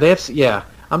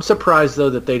 I'm surprised though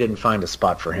that they didn't find a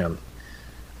spot for him.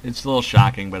 It's a little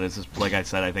shocking, but it's just, like I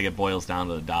said, I think it boils down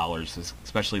to the dollars,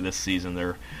 especially this season.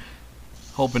 They're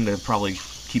hoping to probably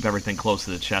keep everything close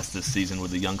to the chest this season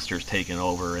with the youngsters taking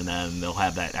over, and then they'll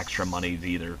have that extra money to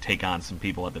either take on some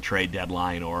people at the trade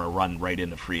deadline or run right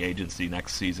into free agency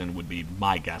next season, would be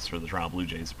my guess for the Toronto Blue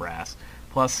Jays brass.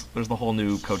 Plus, there's the whole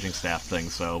new coaching staff thing,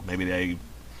 so maybe they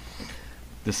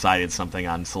decided something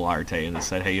on Solarte and they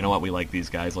said, hey, you know what, we like these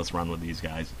guys, let's run with these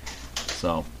guys.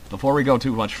 So before we go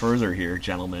too much further here,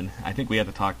 gentlemen, I think we have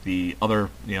to talk the other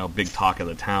big talk of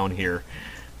the town here,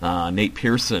 Nate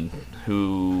Pearson,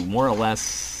 who more or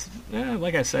less,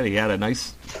 like I said, he had a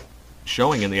nice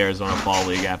showing in the Arizona Fall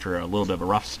League after a little bit of a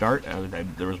rough start.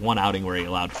 There was one outing where he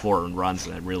allowed 4 runs,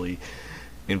 and that really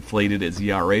inflated his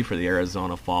ERA for the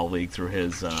Arizona Fall League through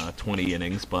his 20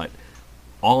 innings. But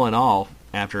all in all,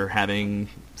 after having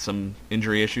some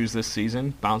injury issues this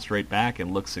season, bounced right back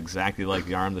and looks exactly like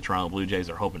the arm the Toronto Blue Jays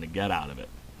are hoping to get out of it.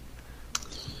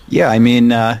 Yeah, I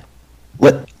mean, I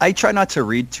try not to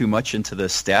read too much into the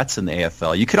stats in the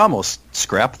AFL. You could almost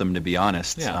scrap them, to be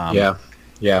honest.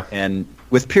 Yeah. And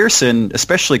with Pearson,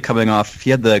 especially coming off,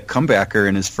 he had the comebacker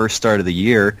in his first start of the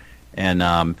year,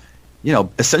 and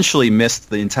essentially missed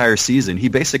the entire season. He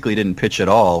basically didn't pitch at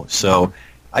all. So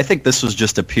I think this was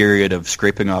just a period of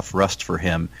scraping off rust for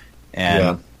him.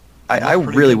 And I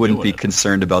really wouldn't be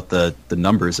concerned about the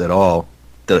numbers at all.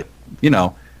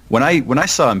 When I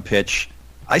saw him pitch,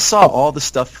 I saw all the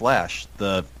stuff flash.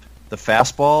 The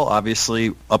fastball,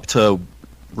 obviously, up to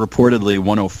reportedly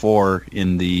 104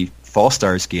 in the Fall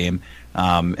Stars game.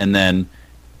 And then,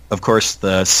 of course,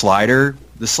 the slider.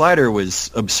 The slider was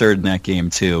absurd in that game,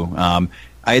 too. I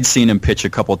had seen him pitch a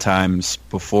couple times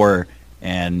before,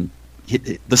 and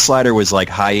the slider was like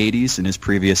high 80s in his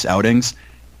previous outings.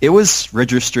 It was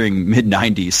registering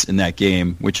mid-90s in that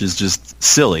game, which is just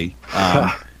silly.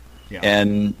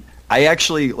 And I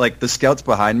actually, the scouts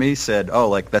behind me said,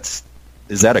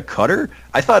 is that a cutter?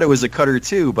 I thought it was a cutter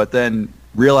too, but then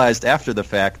realized after the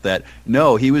fact that,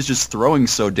 no, he was just throwing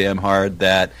so damn hard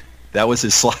that was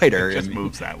his slider. It just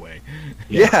moves that way.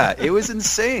 Yeah, it was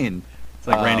insane. It's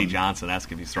like Randy Johnson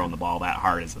asking if he's throwing the ball that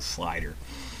hard as a slider.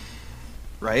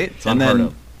 Right? It's unheard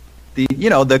of.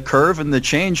 The curve and the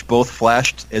change both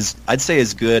flashed I'd say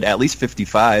as good, at least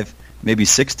 55, maybe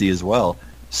 60 as well.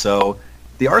 So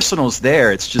the arsenal's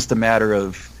there. It's just a matter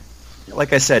of,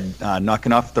 like I said,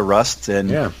 knocking off the rust.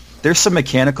 And there's some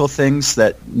mechanical things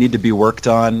that need to be worked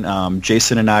on.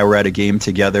 Jason and I were at a game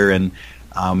together, and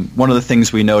one of the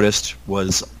things we noticed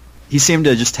was he seemed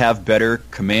to just have better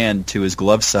command to his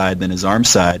glove side than his arm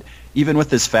side, even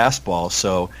with his fastball.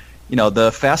 So,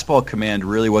 the fastball command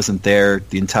really wasn't there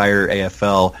the entire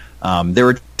AFL. There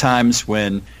were times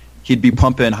when he'd be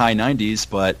pumping high 90s,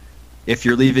 but if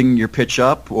you're leaving your pitch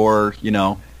up or,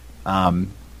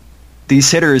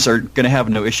 these hitters are going to have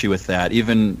no issue with that,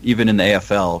 even in the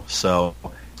AFL. So,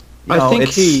 I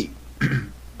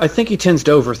think he tends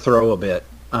to overthrow a bit,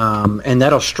 and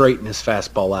that'll straighten his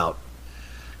fastball out.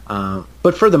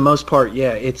 But for the most part,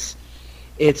 it's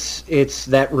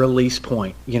that release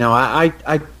point.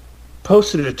 I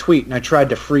posted a tweet and I tried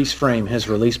to freeze frame his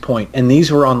release point, and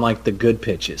these were on the good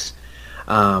pitches,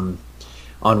 on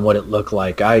what it looked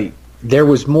like. There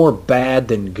was more bad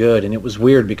than good, and it was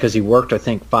weird because he worked, I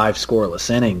think, 5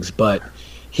 scoreless innings, but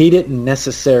he didn't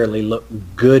necessarily look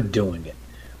good doing it.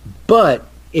 But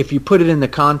if you put it in the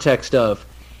context of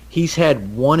he's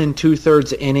had 1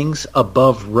 2/3 innings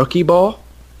above rookie ball,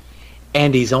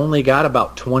 and he's only got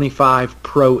about 25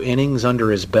 pro innings under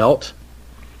his belt,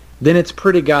 then it's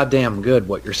pretty goddamn good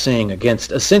what you're seeing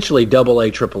against essentially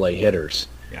AA, AAA hitters.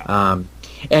 Yeah.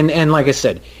 And like I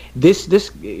said, this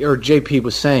or JP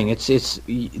was saying, this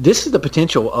is the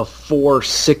potential of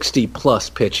 460 plus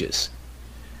pitches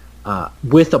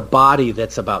with a body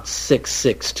that's about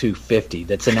 6'6", 250.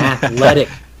 That's an athletic.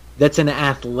 That's an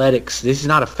athletics. This is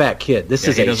not a fat kid. This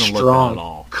is a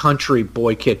strong country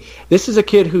boy kid. This is a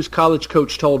kid whose college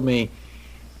coach told me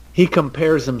he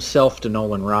compares himself to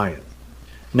Nolan Ryan.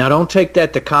 Now, don't take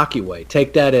that the cocky way.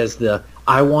 Take that as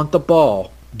I want the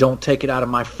ball. Don't take it out of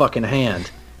my fucking hand.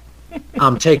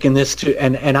 I'm taking this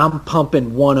and I'm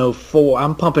pumping 104.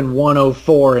 I'm pumping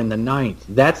 104 in the ninth.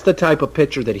 That's the type of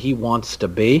pitcher that he wants to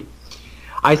be.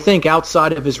 I think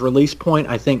outside of his release point,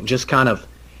 I think just kind of,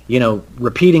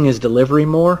 repeating his delivery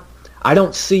more. I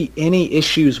don't see any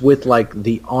issues with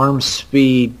the arm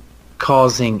speed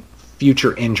causing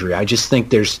future injury. I just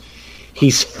think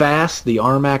he's fast. The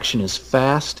arm action is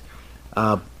fast,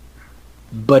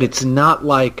 but it's not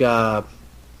like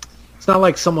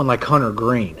someone like Hunter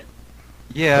Green.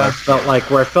 Yeah,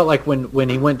 where I felt like when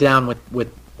he went down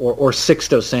with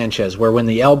Sixto Sanchez, where when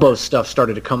the elbow stuff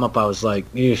started to come up, I was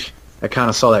like, eesh, I kind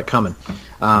of saw that coming.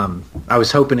 I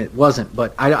was hoping it wasn't,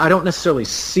 but I don't necessarily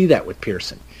see that with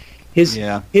Pearson.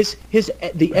 The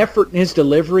effort in his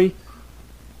delivery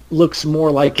looks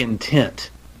more like intent.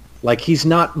 Like he's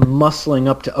not muscling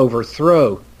up to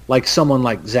overthrow like someone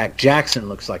like Zach Jackson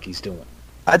looks like he's doing.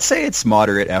 I'd say it's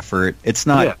moderate effort. It's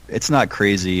not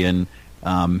crazy. And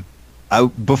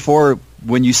before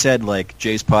when you said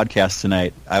Jay's podcast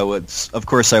tonight, I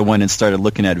went and started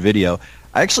looking at video.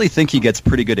 I actually think he gets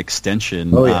pretty good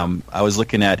extension. Oh, yeah. I was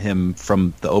looking at him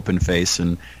from the open face,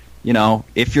 and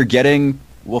if you're getting,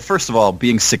 well, first of all,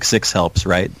 being 6'6" helps,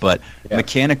 right? But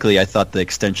mechanically, I thought the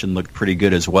extension looked pretty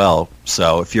good as well.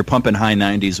 So if you're pumping high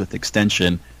 90s with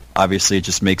extension, obviously it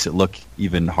just makes it look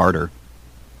even harder.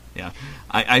 Yeah,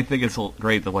 I think it's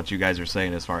great that what you guys are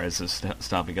saying as far as this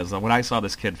stuff, because when I saw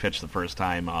this kid pitch the first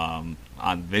time on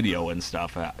video and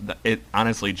stuff, it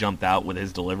honestly jumped out with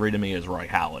his delivery to me as Roy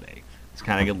Halladay. It's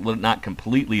kind of not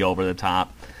completely over the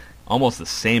top, almost the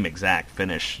same exact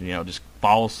finish. Just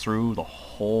follows through the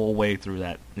whole way through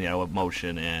that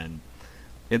motion, and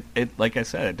It like I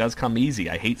said, it does come easy.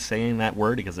 I hate saying that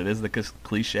word because it is the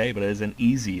cliche, but it is an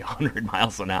easy 100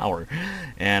 miles an hour.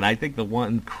 And I think the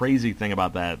one crazy thing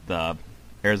about that, the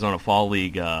Arizona Fall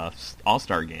League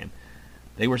All-Star game,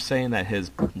 they were saying that his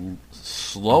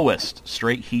slowest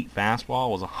straight heat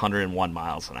fastball was 101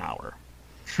 miles an hour.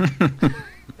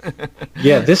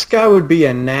 Yeah, this guy would be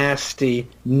a nasty,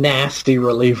 nasty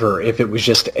reliever if it was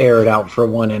just aired out for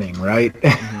one inning, right?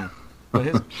 Mm-hmm. But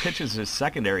his pitches, his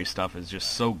secondary stuff is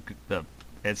just so good.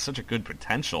 It's such a good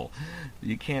potential.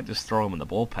 You can't just throw him in the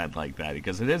bullpen like that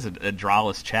because it is a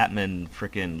Adrales Chapman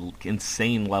freaking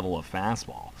insane level of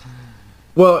fastball.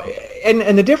 Well,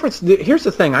 and the difference, here's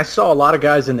the thing. I saw a lot of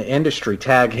guys in the industry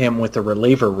tag him with a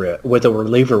reliever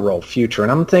role future,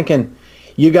 and I'm thinking,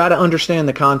 you got to understand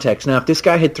the context. Now, if this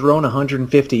guy had thrown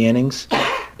 150 innings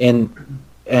and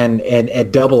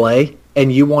at Double-A, and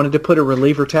you wanted to put a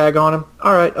reliever tag on him,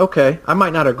 all right, okay. I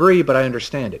might not agree, but I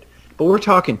understand it. But we're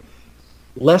talking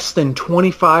less than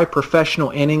 25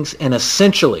 professional innings and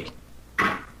essentially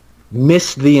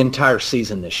missed the entire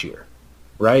season this year,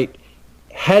 right?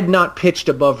 Had not pitched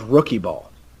above rookie ball.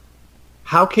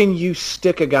 How can you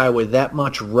stick a guy with that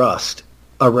much rust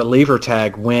a reliever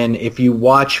tag when if you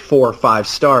watch 4 or 5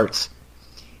 starts,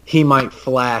 he might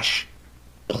flash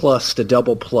plus to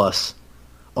double plus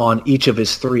on each of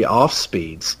his 3 off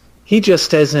speeds? He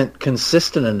just isn't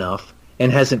consistent enough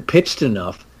and hasn't pitched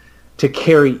enough to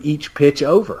carry each pitch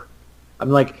over. I'm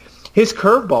like, his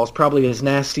curveball is probably his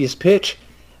nastiest pitch.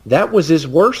 That was his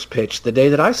worst pitch the day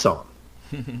that I saw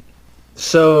him.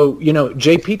 So,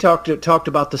 JP talked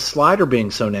about the slider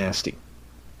being so nasty.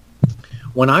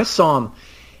 When I saw him,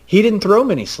 he didn't throw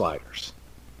many sliders.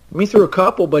 I mean, he threw a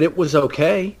couple, but it was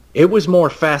okay. It was more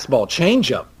fastball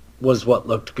changeup was what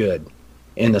looked good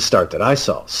in the start that I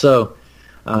saw. So,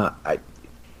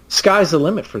 sky's the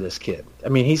limit for this kid. I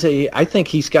mean, I think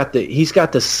he's got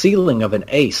the ceiling of an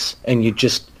ace, and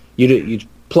you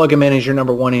plug him in as your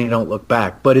number one and you don't look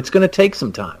back. But it's going to take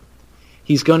some time.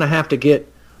 He's going to have to get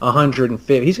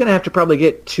 150. He's going to have to probably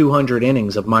get 200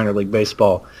 innings of minor league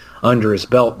baseball under his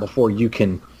belt before you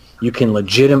can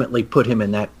legitimately put him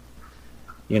in that,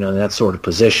 in that sort of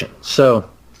position. So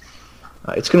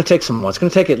it's going to take some. It's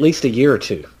going to take at least a year or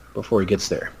two before he gets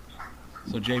there.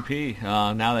 So JP,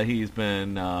 now that he's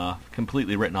been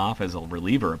completely written off as a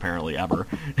reliever, apparently ever,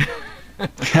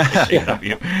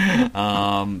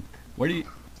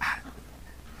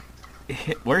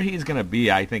 where he's going to be,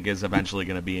 I think, is eventually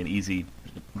going to be an easy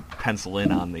pencil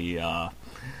in on the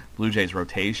Blue Jays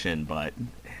rotation. But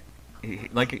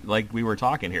like we were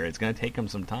talking here, it's going to take him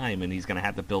some time, and he's going to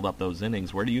have to build up those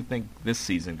innings. Where do you think this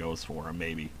season goes for him?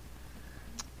 Maybe.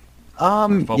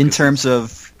 In terms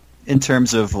of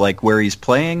like where he's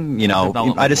playing,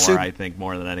 I'd assume. I think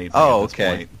more than anything. Oh,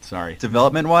 okay. Point. Sorry.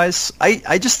 Development-wise,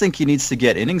 I just think he needs to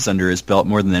get innings under his belt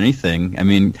more than anything. I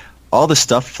mean, all the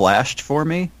stuff flashed for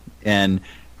me, and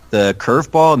the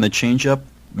curveball and the changeup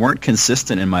weren't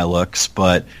consistent in my looks,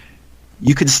 but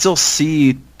you could still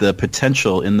see the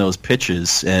potential in those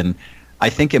pitches, and I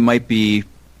think it might be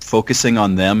focusing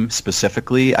on them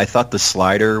specifically. I thought the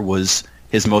slider was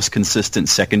his most consistent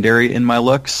secondary in my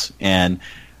looks, and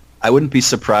I wouldn't be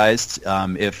surprised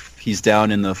if he's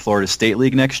down in the Florida State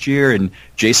League next year and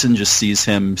Jason just sees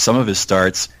him some of his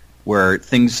starts where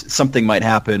something might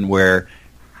happen where,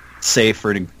 say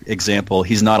for an example,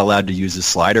 he's not allowed to use his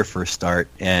slider for a start,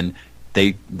 and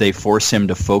they force him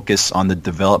to focus on the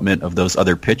development of those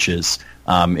other pitches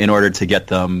in order to get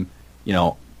them,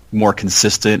 more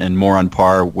consistent and more on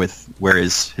par with where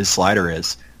his slider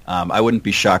is. I wouldn't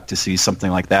be shocked to see something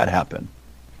like that happen.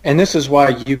 And this is why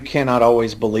you cannot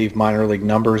always believe minor league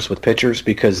numbers with pitchers,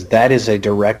 because that is a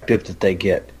directive that they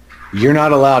get. You're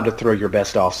not allowed to throw your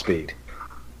best off speed.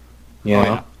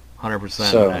 Yeah, 100%.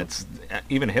 So, that's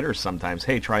even hitters sometimes.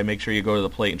 Hey, make sure you go to the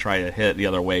plate and try to hit the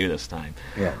other way this time.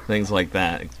 Yeah, things like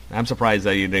that. I'm surprised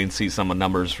that you didn't see some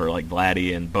numbers for like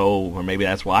Vladdy and Bo, or maybe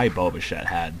that's why Bo Bichette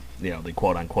had the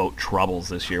quote unquote troubles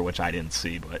this year, which I didn't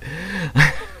see, but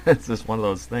it's just one of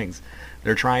those things.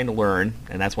 They're trying to learn,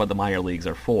 and that's what the minor leagues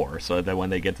are for, so that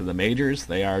when they get to the majors,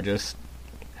 they are just,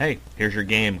 hey, here's your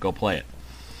game, go play it.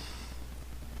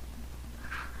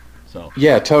 So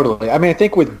yeah, totally. I mean, I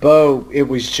think with Bo, it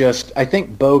was just, I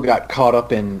think Bo got caught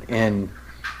up in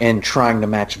trying to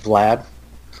match Vlad,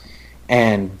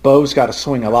 and Bo's got to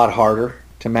swing a lot harder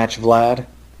to match Vlad,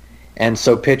 and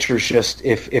so pitchers just,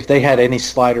 if they had any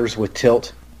sliders with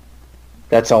tilt,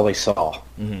 that's all they saw,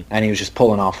 and he was just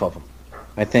pulling off of them.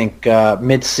 I think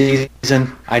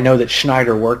mid-season, I know that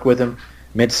Schneider worked with him.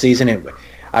 Mid-season,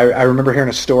 I remember hearing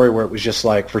a story where it was just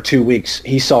like for 2 weeks,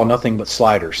 he saw nothing but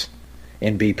sliders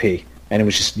in BP. And it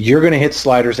was just, you're going to hit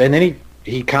sliders. And then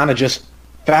he kind of just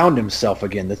found himself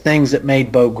again. The things that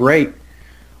made Bo great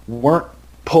weren't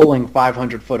pulling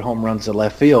 500-foot home runs to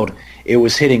left field. It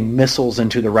was hitting missiles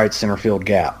into the right center field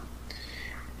gap.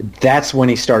 That's when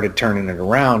he started turning it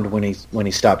around, when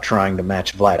he stopped trying to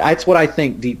match Vlad. That's what I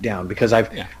think deep down, because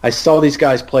I saw these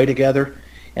guys play together,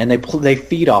 and they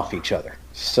feed off each other.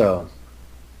 So,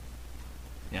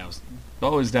 yeah,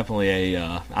 Bo is definitely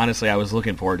honestly, I was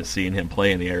looking forward to seeing him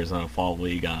play in the Arizona Fall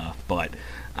League, but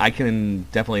I can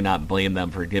definitely not blame them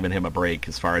for giving him a break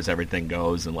as far as everything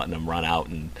goes and letting him run out.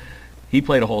 And he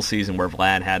played a whole season where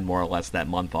Vlad had more or less that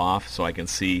month off, so I can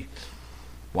see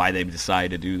why they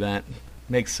decided to do that.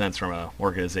 Makes sense from an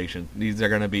organization. These are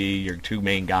going to be your two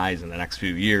main guys in the next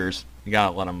few years. You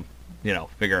got to let them,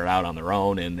 figure it out on their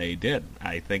own, and they did.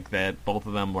 I think that both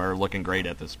of them were looking great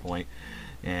at this point,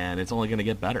 and it's only going to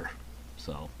get better.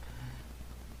 So,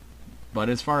 but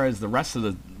as far as the rest of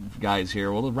the guys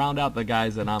here, we'll round out the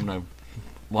guys that I'm going to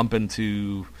lump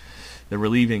into the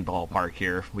relieving ballpark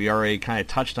here. We already kind of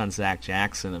touched on Zach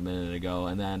Jackson a minute ago,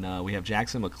 and then we have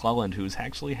Jackson McClelland, who's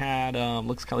actually had,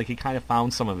 looks like he kind of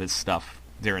found some of his stuff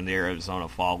during the Arizona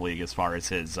Fall League as far as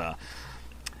his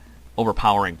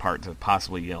overpowering part to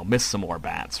possibly miss some more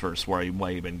bats versus where he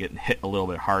might have been getting hit a little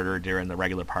bit harder during the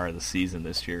regular part of the season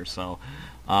this year. So,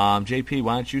 JP,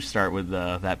 why don't you start with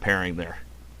that pairing there?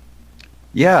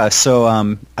 Yeah, so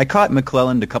I caught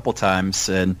McClelland a couple times,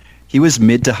 and he was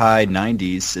mid to high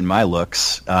 90s in my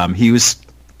looks. He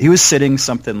was sitting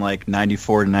something like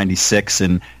 94 to 96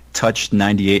 and touched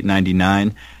 98,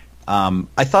 99.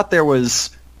 I thought there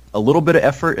was a little bit of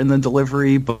effort in the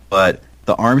delivery, but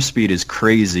the arm speed is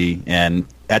crazy, and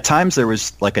at times there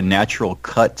was like a natural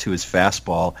cut to his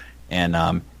fastball,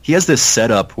 and he has this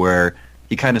setup where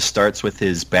he kind of starts with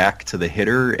his back to the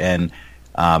hitter, and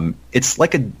it's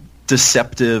like a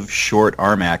deceptive short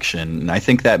arm action, and I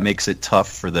think that makes it tough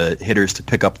for the hitters to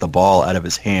pick up the ball out of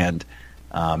his hand.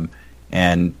 And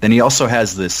then he also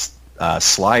has this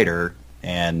slider,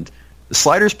 and the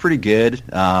slider's pretty good,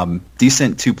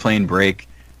 decent two-plane break,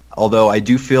 although I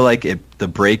do feel like the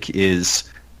break is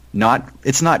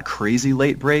it's not crazy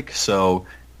late break, so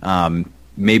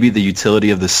maybe the utility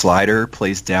of the slider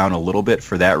plays down a little bit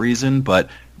for that reason, but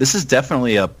this is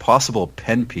definitely a possible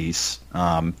pen piece.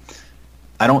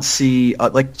 I don't see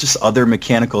just other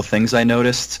mechanical things I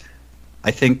noticed.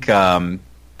 I think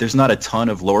there's not a ton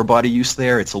of lower body use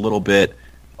there. It's a little bit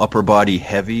upper body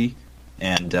heavy,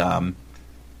 and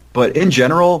but in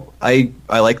general, I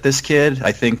like this kid.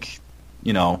 I think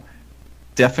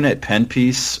definite pen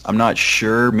piece. I'm not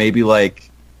sure. Maybe like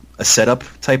a setup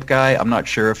type guy. I'm not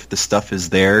sure if the stuff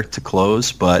is there to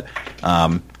close, but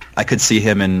I could see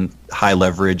him in high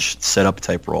leverage setup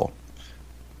type role.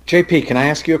 JP, can I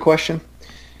ask you a question?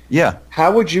 Yeah.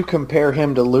 How would you compare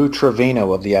him to Lou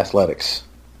Trevino of the Athletics?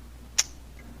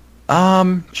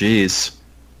 Geez.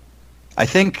 I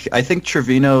think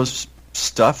Trevino's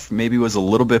stuff maybe was a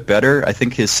little bit better. I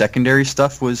think his secondary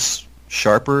stuff was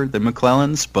sharper than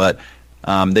McClelland's, but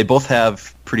they both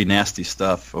have pretty nasty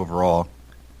stuff overall.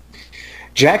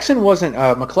 Jackson wasn't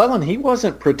McClelland. He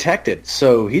wasn't protected,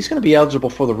 so he's going to be eligible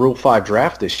for the Rule 5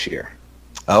 draft this year.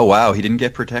 Oh wow, he didn't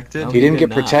get protected. No, he didn't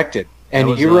get protected.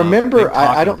 And you remember,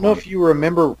 I don't know if you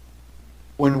remember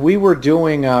when we were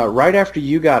doing, right after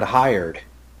you got hired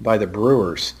by the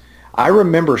Brewers, I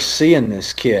remember seeing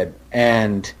this kid,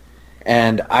 and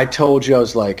I told you, I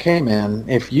was like, hey, man,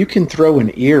 if you can throw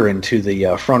an ear into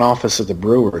the front office of the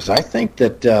Brewers, I think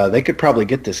that they could probably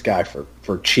get this guy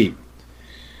for cheap,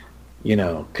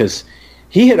 because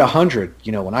he hit 100,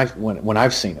 when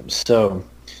I've seen him. So,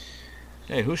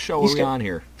 hey, whose show are we on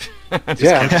here? I'm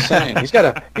just saying. He's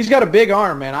got a big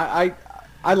arm, man.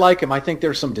 I like him. I think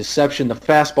there's some deception. The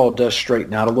fastball does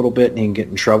straighten out a little bit, and he can get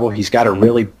in trouble. He's got a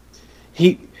really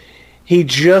he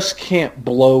just can't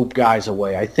blow guys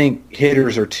away. I think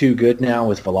hitters are too good now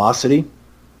with velocity,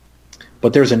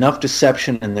 but there's enough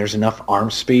deception and there's enough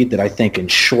arm speed that I think in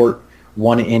short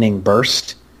one-inning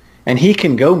burst, and he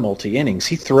can go multi-innings.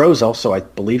 He throws also, I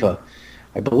believe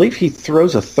he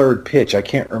throws a third pitch. I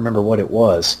can't remember what it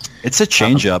was. It's a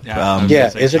changeup.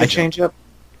 Is it a changeup?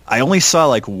 I only saw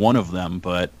like one of them,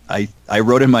 but I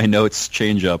wrote in my notes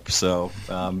changeup. So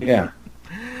yeah,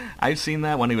 I've seen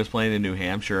that when he was playing in New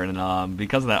Hampshire, and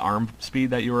because of that arm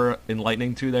speed that you were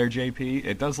enlightening to there, JP,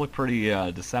 it does look pretty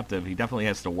deceptive. He definitely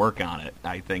has to work on it,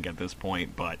 I think, at this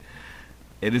point, but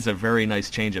it is a very nice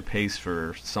change of pace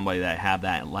for somebody that have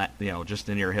that, just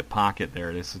in your hip pocket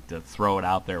there, just to throw it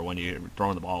out there when you're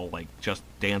throwing the ball, like just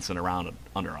dancing around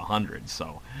under 100.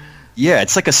 So, yeah,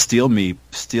 it's like a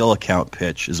steal account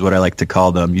pitch is what I like to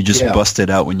call them. You just bust it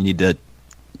out when you need to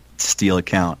steal a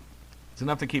count. It's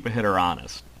enough to keep a hitter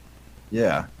honest.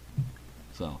 Yeah.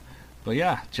 So, but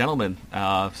yeah, gentlemen.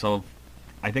 So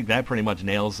I think that pretty much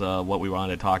nails what we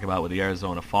wanted to talk about with the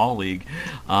Arizona Fall League.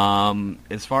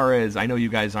 As far as I know, you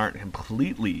guys aren't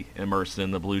completely immersed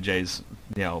in the Blue Jays,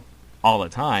 all the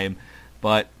time.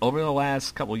 But over the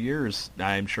last couple of years,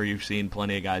 I'm sure you've seen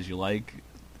plenty of guys you like.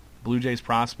 Blue Jays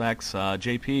prospects.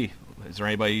 JP, is there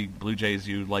anybody Blue Jays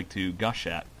you'd like to gush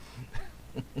at?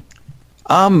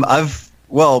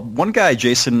 One guy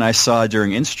Jason and I saw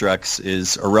during Instructs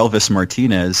is Orelvis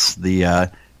Martinez,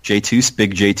 the big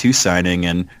J2 signing,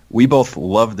 and we both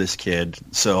love this kid.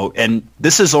 So, and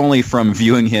this is only from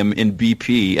viewing him in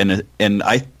BP, and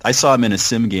I saw him in a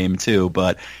sim game too,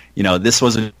 but this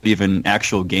wasn't even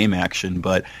actual game action,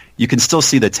 but you can still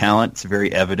see the talent. It's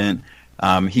very evident.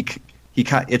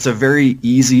 It's a very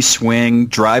easy swing,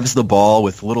 drives the ball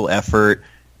with little effort.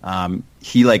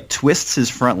 He twists his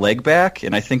front leg back,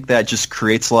 and I think that just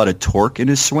creates a lot of torque in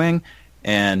his swing.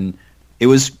 And it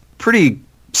was pretty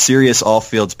serious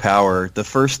all-fields power. The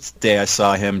first day I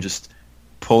saw him just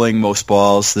pulling most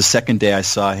balls. The second day I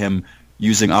saw him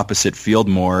using opposite field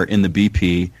more in the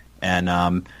BP,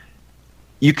 and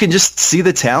you can just see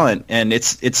the talent. And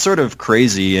it's sort of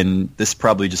crazy, and this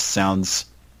probably just sounds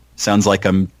like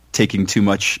I'm taking too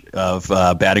much of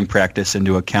batting practice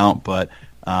into account, but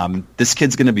this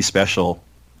kid's going to be special.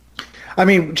 I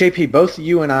mean, JP, both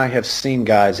you and I have seen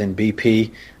guys in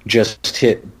BP just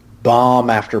hit bomb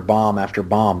after bomb after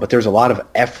bomb, but there's a lot of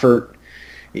effort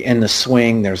in the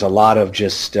swing. There's a lot of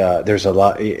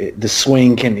the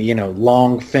swing can,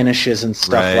 long finishes and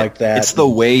stuff like that. It's the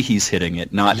way he's hitting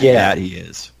it, not that he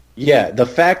is. Yeah, the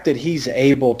fact that he's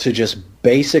able to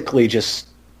basically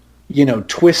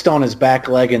twist on his back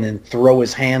leg and then throw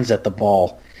his hands at the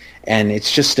ball, and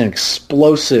it's just an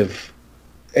explosive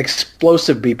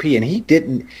BP, and he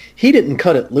didn't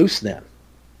cut it loose then.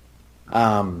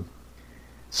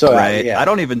 Right. I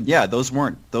don't even. Yeah, those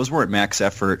weren't max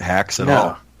effort hacks at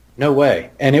all. No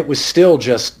way. And it was still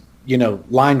just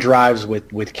line drives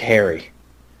with carry.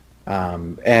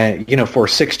 And for a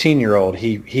 16-year-old,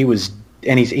 he was,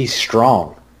 and he's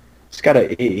strong.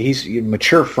 He's a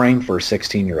mature frame for a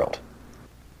 16-year-old.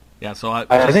 Yeah, so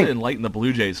I think to enlighten the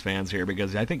Blue Jays fans here,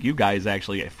 because I think you guys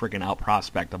actually freaking out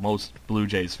prospect of most Blue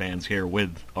Jays fans here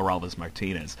with Orelvis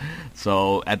Martinez.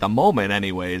 So at the moment,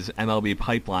 anyways, MLB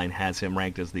Pipeline has him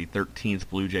ranked as the 13th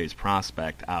Blue Jays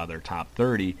prospect out of their top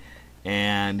 30,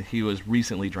 and he was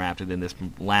recently drafted in this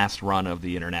last run of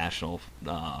the international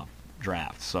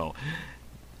draft. So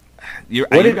you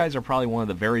guys are probably one of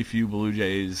the very few Blue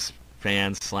Jays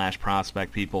fans /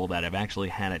 prospect people that have actually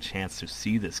had a chance to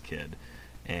see this kid.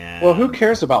 And well, who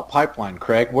cares about Pipeline,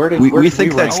 Craig? We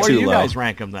think that's too low. Where do you guys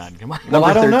rank him then? Come on. Well,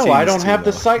 I don't know. I don't have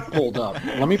the site pulled up.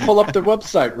 Let me pull up the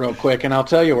website real quick, and I'll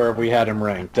tell you where we had him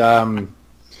ranked. Hold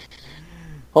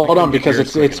on, because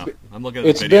I'm looking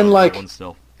at the video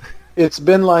still. It's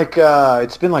been like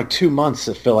 2 months.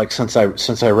 I feel like since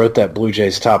I wrote that Blue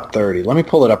Jays top 30. Let me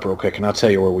pull it up real quick, and I'll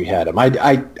tell you where we had him.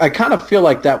 I kind of feel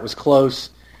like that was close.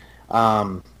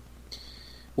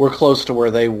 We're close to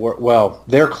where they were. Well,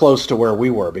 they're close to where we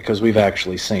were because we've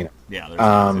actually seen it.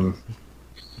 Yeah.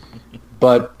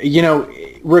 But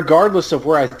regardless of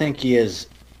where I think he is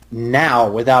now,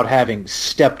 without having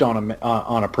stepped on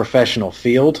a professional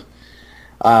field,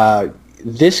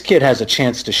 this kid has a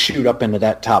chance to shoot up into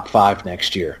that top 5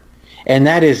 next year, and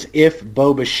that is if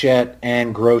Bo Bichette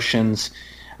and Groshans,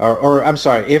 or I'm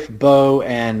sorry, if Bo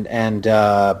and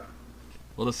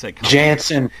we'll just say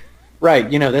Jansen,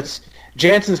 right? That's.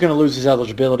 Jansen's going to lose his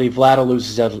eligibility. Vlad will lose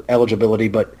his eligibility.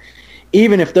 But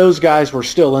even if those guys were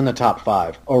still in the top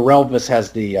 5, Orelvis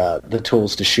has the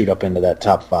tools to shoot up into that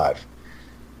top 5.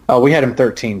 We had him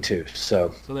 13 too.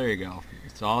 So there you go.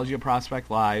 Zoology Prospect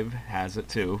Live has it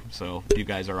too. So you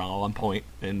guys are all on point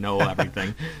and know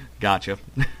everything. Gotcha.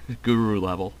 Guru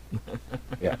level.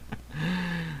 Yeah.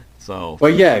 So.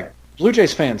 But yeah, Blue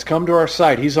Jays fans, come to our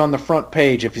site. He's on the front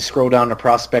page. If you scroll down to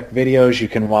prospect videos, you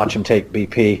can watch him take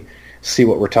BP. See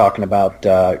what we're talking about.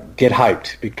 Get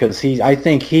hyped, because I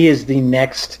think he is the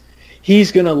next.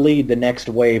 He's going to lead the next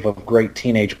wave of great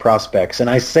teenage prospects, and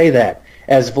I say that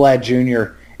as Vlad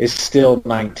Jr. is still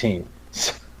 19.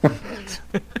 I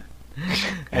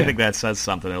think that says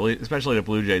something, especially to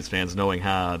Blue Jays fans, knowing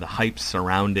how the hype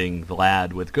surrounding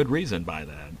Vlad, with good reason by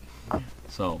that.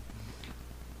 So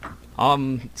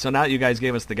now you guys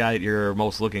gave us the guy that you're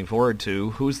most looking forward to.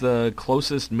 Who's the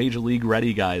closest Major League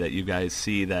ready guy that you guys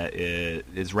see that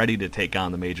is ready to take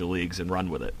on the Major Leagues and run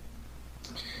with it?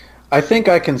 I think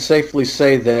I can safely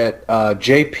say that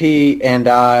JP and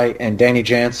I and Danny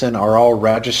Jansen are all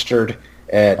registered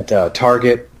at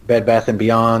Target, Bed Bath &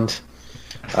 Beyond,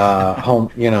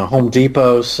 Home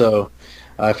Depot. So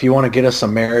If you want to get us a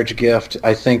marriage gift,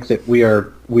 I think that we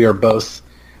are both.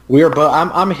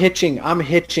 I'm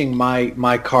hitching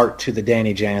my cart to the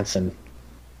Danny Jansen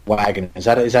wagon. Is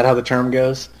that how the term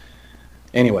goes?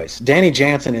 Anyways, Danny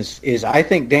Jansen is I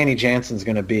think Danny Jansen's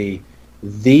going to be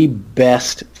the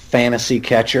best fantasy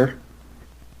catcher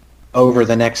over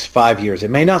the next 5 years. It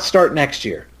may not start next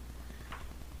year,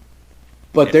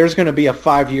 but there's going to be a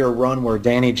 5-year run where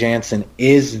Danny Jansen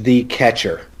is the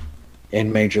catcher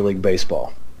in Major League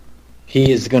Baseball.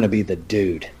 He is going to be the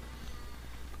dude.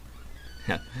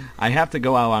 I have to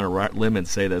go out on a limb and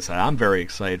say this. I'm very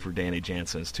excited for Danny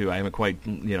Jansen's too. I haven't quite,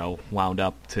 wound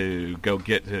up to go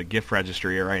get to the gift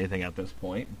registry or anything at this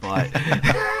point. But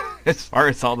as far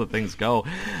as all the things go,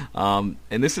 and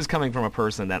this is coming from a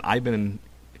person that I've been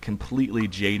completely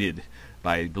jaded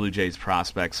by Blue Jays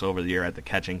prospects over the year at the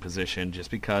catching position,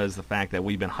 just because the fact that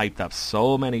we've been hyped up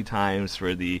so many times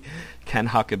for the Ken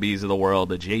Huckabees of the world,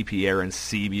 the J.P.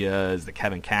 Arencibias, the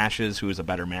Kevin Cashes, who is a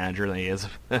better manager than he is.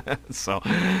 So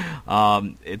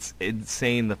it's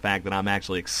insane the fact that I'm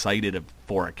actually excited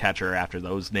for a catcher after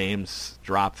those names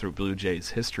drop through Blue Jays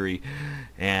history.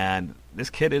 And this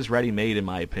kid is ready-made, in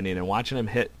my opinion, and watching him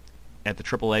hit at the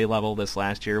AAA level this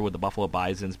last year with the Buffalo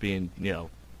Bisons being,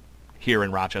 here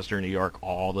in Rochester, New York,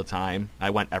 all the time.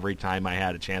 I went every time I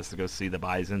had a chance to go see the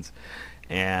Bisons,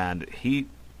 and he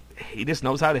just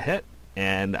knows how to hit.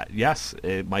 And yes,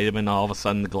 it might have been all of a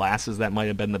sudden the glasses that might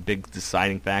have been the big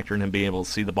deciding factor in him being able to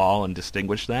see the ball and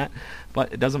distinguish that,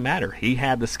 but it doesn't matter. He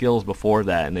had the skills before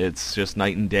that, and it's just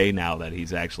night and day now that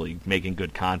he's actually making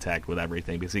good contact with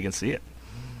everything because he can see it.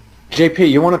 JP,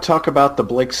 you want to talk about the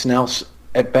Blake Snell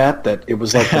at bat, that it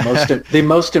was like the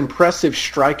most impressive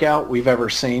strikeout we've ever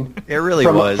seen? It really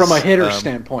was. From a hitter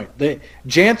standpoint.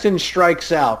 Jansen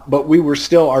strikes out, but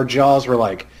our jaws were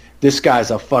like, this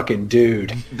guy's a fucking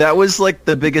dude. That was like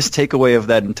the biggest takeaway of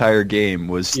that entire game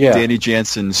was Danny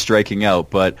Jansen striking out.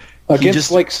 But against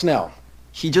Blake Snell.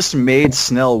 He just made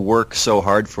Snell work so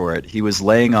hard for it. He was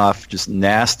laying off just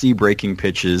nasty breaking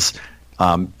pitches,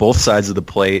 both sides of the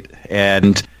plate,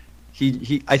 and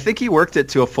I think he worked it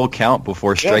to a full count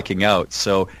before striking out.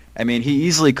 So, I mean, he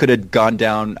easily could have gone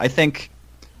down. I think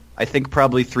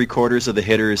probably 3/4 of the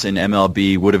hitters in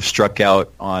MLB would have struck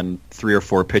out on 3 or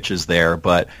 4 pitches there.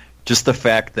 But just the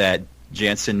fact that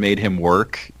Jansen made him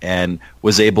work and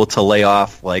was able to lay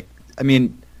off,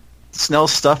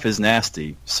 Snell's stuff is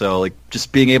nasty. So,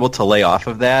 just being able to lay off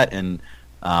of that, and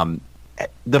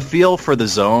the feel for the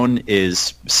zone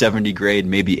is 70 grade,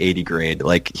 maybe 80 grade.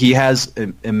 He has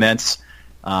immense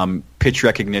pitch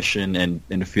recognition and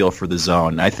a feel for the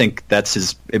zone. I think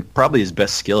that's probably his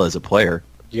best skill as a player.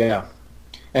 Yeah.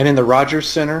 And in the Rogers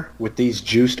Center with these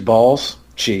juiced balls,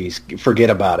 geez,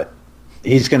 forget about it.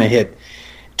 He's going to hit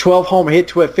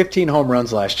 15 home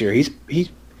runs last year.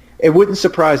 It wouldn't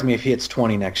surprise me if he hits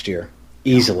 20 next year,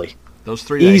 easily. Those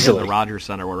 3 days at the Rogers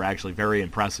Center were actually very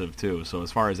impressive, too. So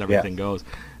as far as everything goes,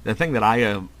 the thing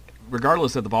that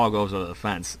regardless if the ball goes over the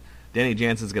fence, Danny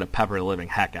Jansen's going to pepper the living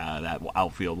heck out of that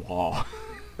outfield wall.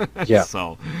 Yeah.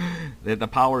 So the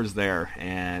power's there,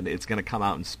 and it's going to come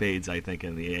out in spades, I think,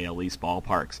 in the AL East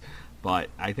ballparks. But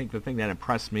I think the thing that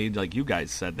impressed me, like you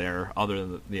guys said there, other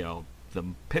than the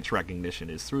pitch recognition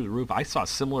is through the roof. I saw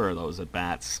similar of those at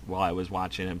bats while I was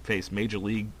watching him face major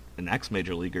league and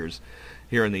ex-major leaguers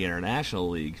here in the International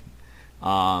League.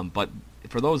 But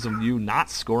for those of you not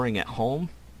scoring at home,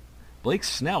 Blake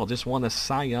Snell just won the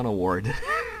Cy Young Award.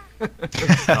 And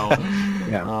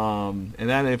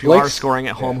then if you are scoring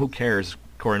at home, who cares,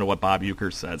 according to what Bob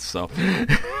Uecker says. So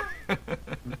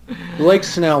Blake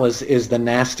Snell is the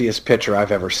nastiest pitcher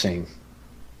I've ever seen.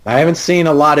 I haven't seen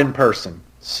a lot in person,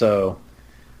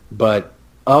 but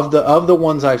of the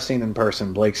ones I've seen in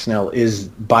person, Blake Snell is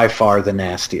by far the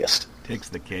nastiest. Takes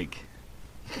the cake.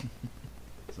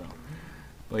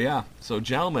 So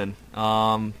gentlemen,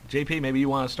 JP, maybe you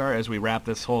want to start as we wrap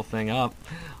this whole thing up.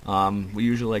 We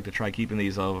usually like to try keeping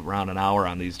these around an hour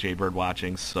on these Jaybird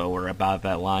watchings, so we're about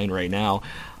that line right now.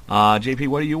 JP,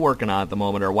 what are you working on at the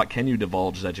moment, or what can you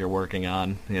divulge that you're working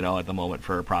on, at the moment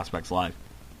for Prospects Live?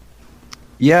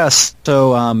 Yes,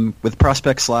 so with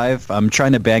Prospects Live, I'm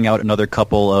trying to bang out another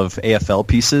couple of AFL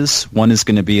pieces. One is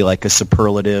going to be like a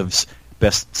superlatives,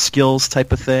 best skills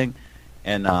type of thing.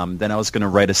 And then I was going to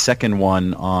write a second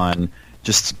one on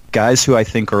just guys who I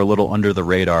think are a little under the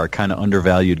radar, kind of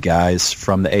undervalued guys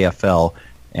from the AFL.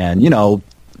 And,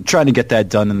 trying to get that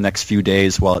done in the next few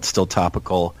days while it's still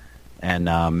topical.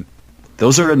 And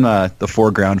those are in the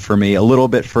foreground for me. A little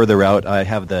bit further out, I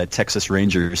have the Texas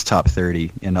Rangers top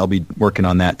 30, and I'll be working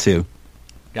on that too.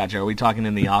 Gotcha. Are we talking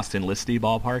in the Austin Listy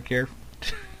ballpark here?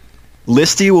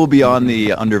 Listy will be on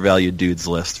the undervalued dudes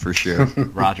list for sure.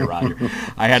 Roger.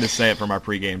 I had to say it from our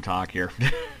pregame talk here.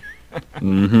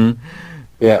 Mm-hmm.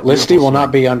 Yeah, Listy will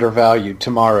not be undervalued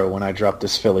tomorrow when I drop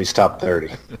this Phillies top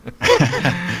 30.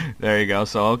 There you go.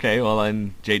 So, okay, well,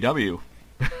 then, JW,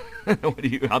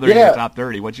 other than your top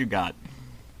 30, what you got?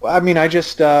 Well, I mean, I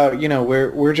just,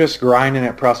 we're just grinding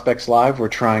at Prospects Live. We're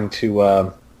trying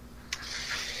to,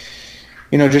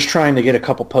 just trying to get a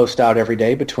couple posts out every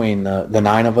day between the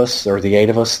 9 of us or the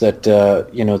 8 of us that,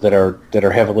 that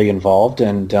are heavily involved.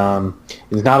 And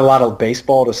there's not a lot of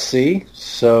baseball to see,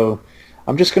 so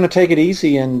I'm just going to take it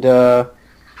easy and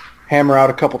hammer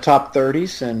out a couple top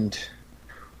 30s and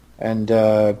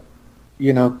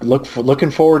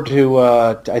looking forward to.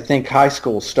 I think high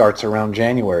school starts around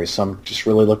January, so I'm just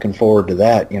really looking forward to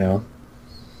that.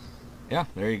 Yeah,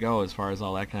 there you go. As far as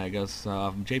all that kind of goes,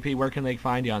 JP, where can they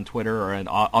find you on Twitter or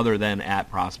other than at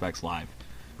Prospects Live?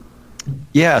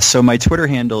 Yeah, so my Twitter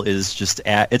handle is just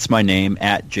it's my name,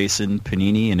 at Jason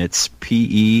Pennini, and it's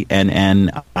Pennini.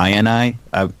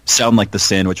 I sound like the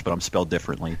sandwich, but I'm spelled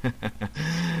differently.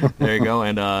 There you go.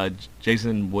 And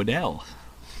Jason Woodell.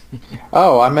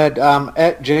 Oh, I'm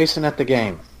at Jason at the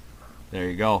game. There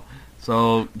you go.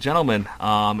 So, gentlemen,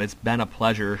 it's been a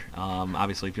pleasure.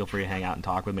 Obviously, feel free to hang out and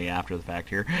talk with me after the fact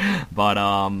here. But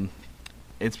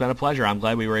it's been a pleasure. I'm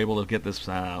glad we were able to get this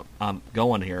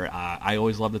going here. I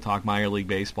always love to talk minor league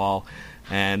baseball,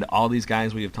 and all these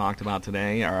guys we have talked about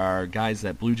today are guys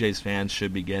that Blue Jays fans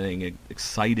should be getting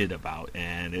excited about.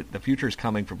 And the future is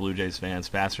coming for Blue Jays fans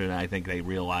faster than I think they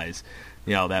realize.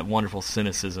 That wonderful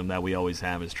cynicism that we always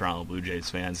have as Toronto Blue Jays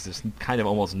fans, just kind of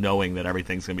almost knowing that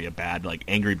everything's going to be a bad,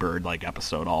 Angry Bird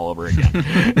episode all over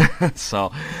again.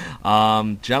 So,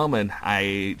 gentlemen,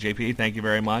 JP, thank you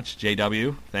very much.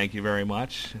 JW, thank you very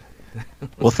much.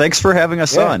 Well, thanks for having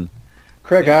us on.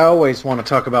 Craig, I always want to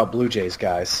talk about Blue Jays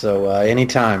guys, so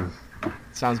anytime.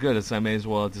 Sounds good. I may as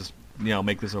well just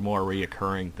make this a more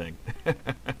reoccurring thing.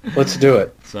 Let's do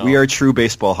it. So, we are true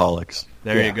baseball holics.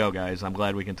 There you go, guys. I'm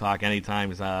glad we can talk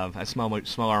anytime. I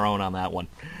smell our own on that one.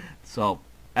 So,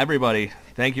 everybody,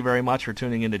 thank you very much for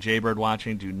tuning into Jaybird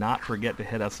Watching. Do not forget to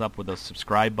hit us up with those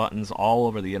subscribe buttons all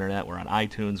over the internet. We're on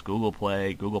iTunes, Google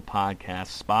Play, Google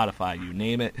Podcasts, Spotify, you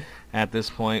name it. At this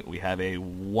point, we have a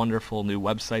wonderful new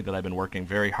website that I've been working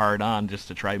very hard on just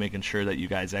to try making sure that you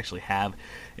guys actually have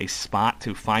a spot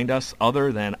to find us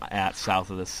other than at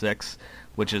South of the Six,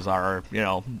 which is our,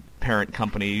 parent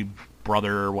company,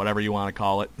 brother, whatever you want to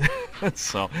call it.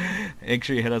 So make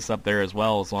sure you hit us up there as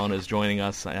well, as long as joining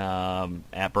us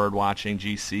at Birdwatching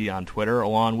GC on Twitter,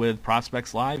 along with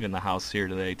Prospects Live in the house here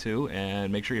today too.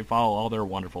 And make sure you follow all their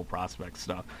wonderful prospect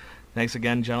stuff. Thanks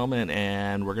again, gentlemen,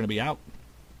 and we're going to be out.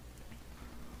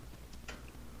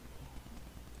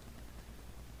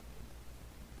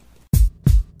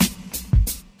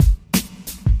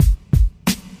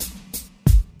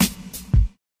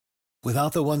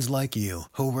 Without the ones like you,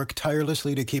 who work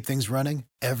tirelessly to keep things running,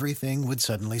 everything would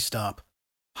suddenly stop.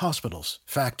 Hospitals,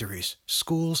 factories,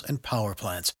 schools, and power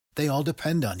plants, they all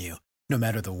depend on you. No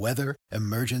matter the weather,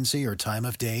 emergency, or time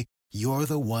of day, you're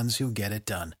the ones who get it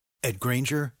done. At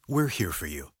Grainger, we're here for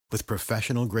you with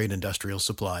professional-grade industrial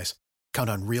supplies. Count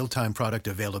on real-time product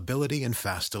availability and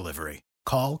fast delivery.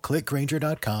 Call,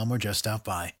 clickgrainger.com, or just stop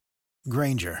by.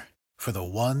 Grainger, for the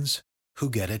ones who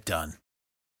get it done.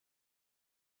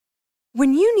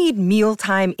 When you need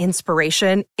mealtime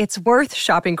inspiration, it's worth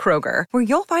shopping Kroger, where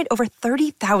you'll find over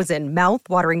 30,000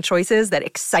 mouth-watering choices that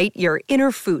excite your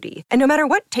inner foodie. And no matter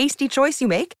what tasty choice you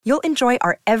make, you'll enjoy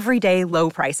our everyday low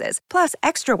prices, plus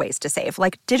extra ways to save,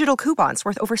 like digital coupons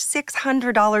worth over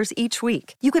 $600 each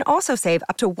week. You can also save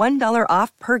up to $1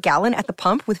 off per gallon at the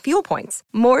pump with fuel points.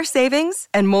 More savings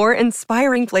and more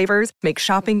inspiring flavors make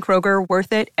shopping Kroger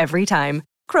worth it every time.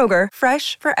 Kroger,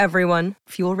 fresh for everyone.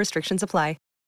 Fuel restrictions apply.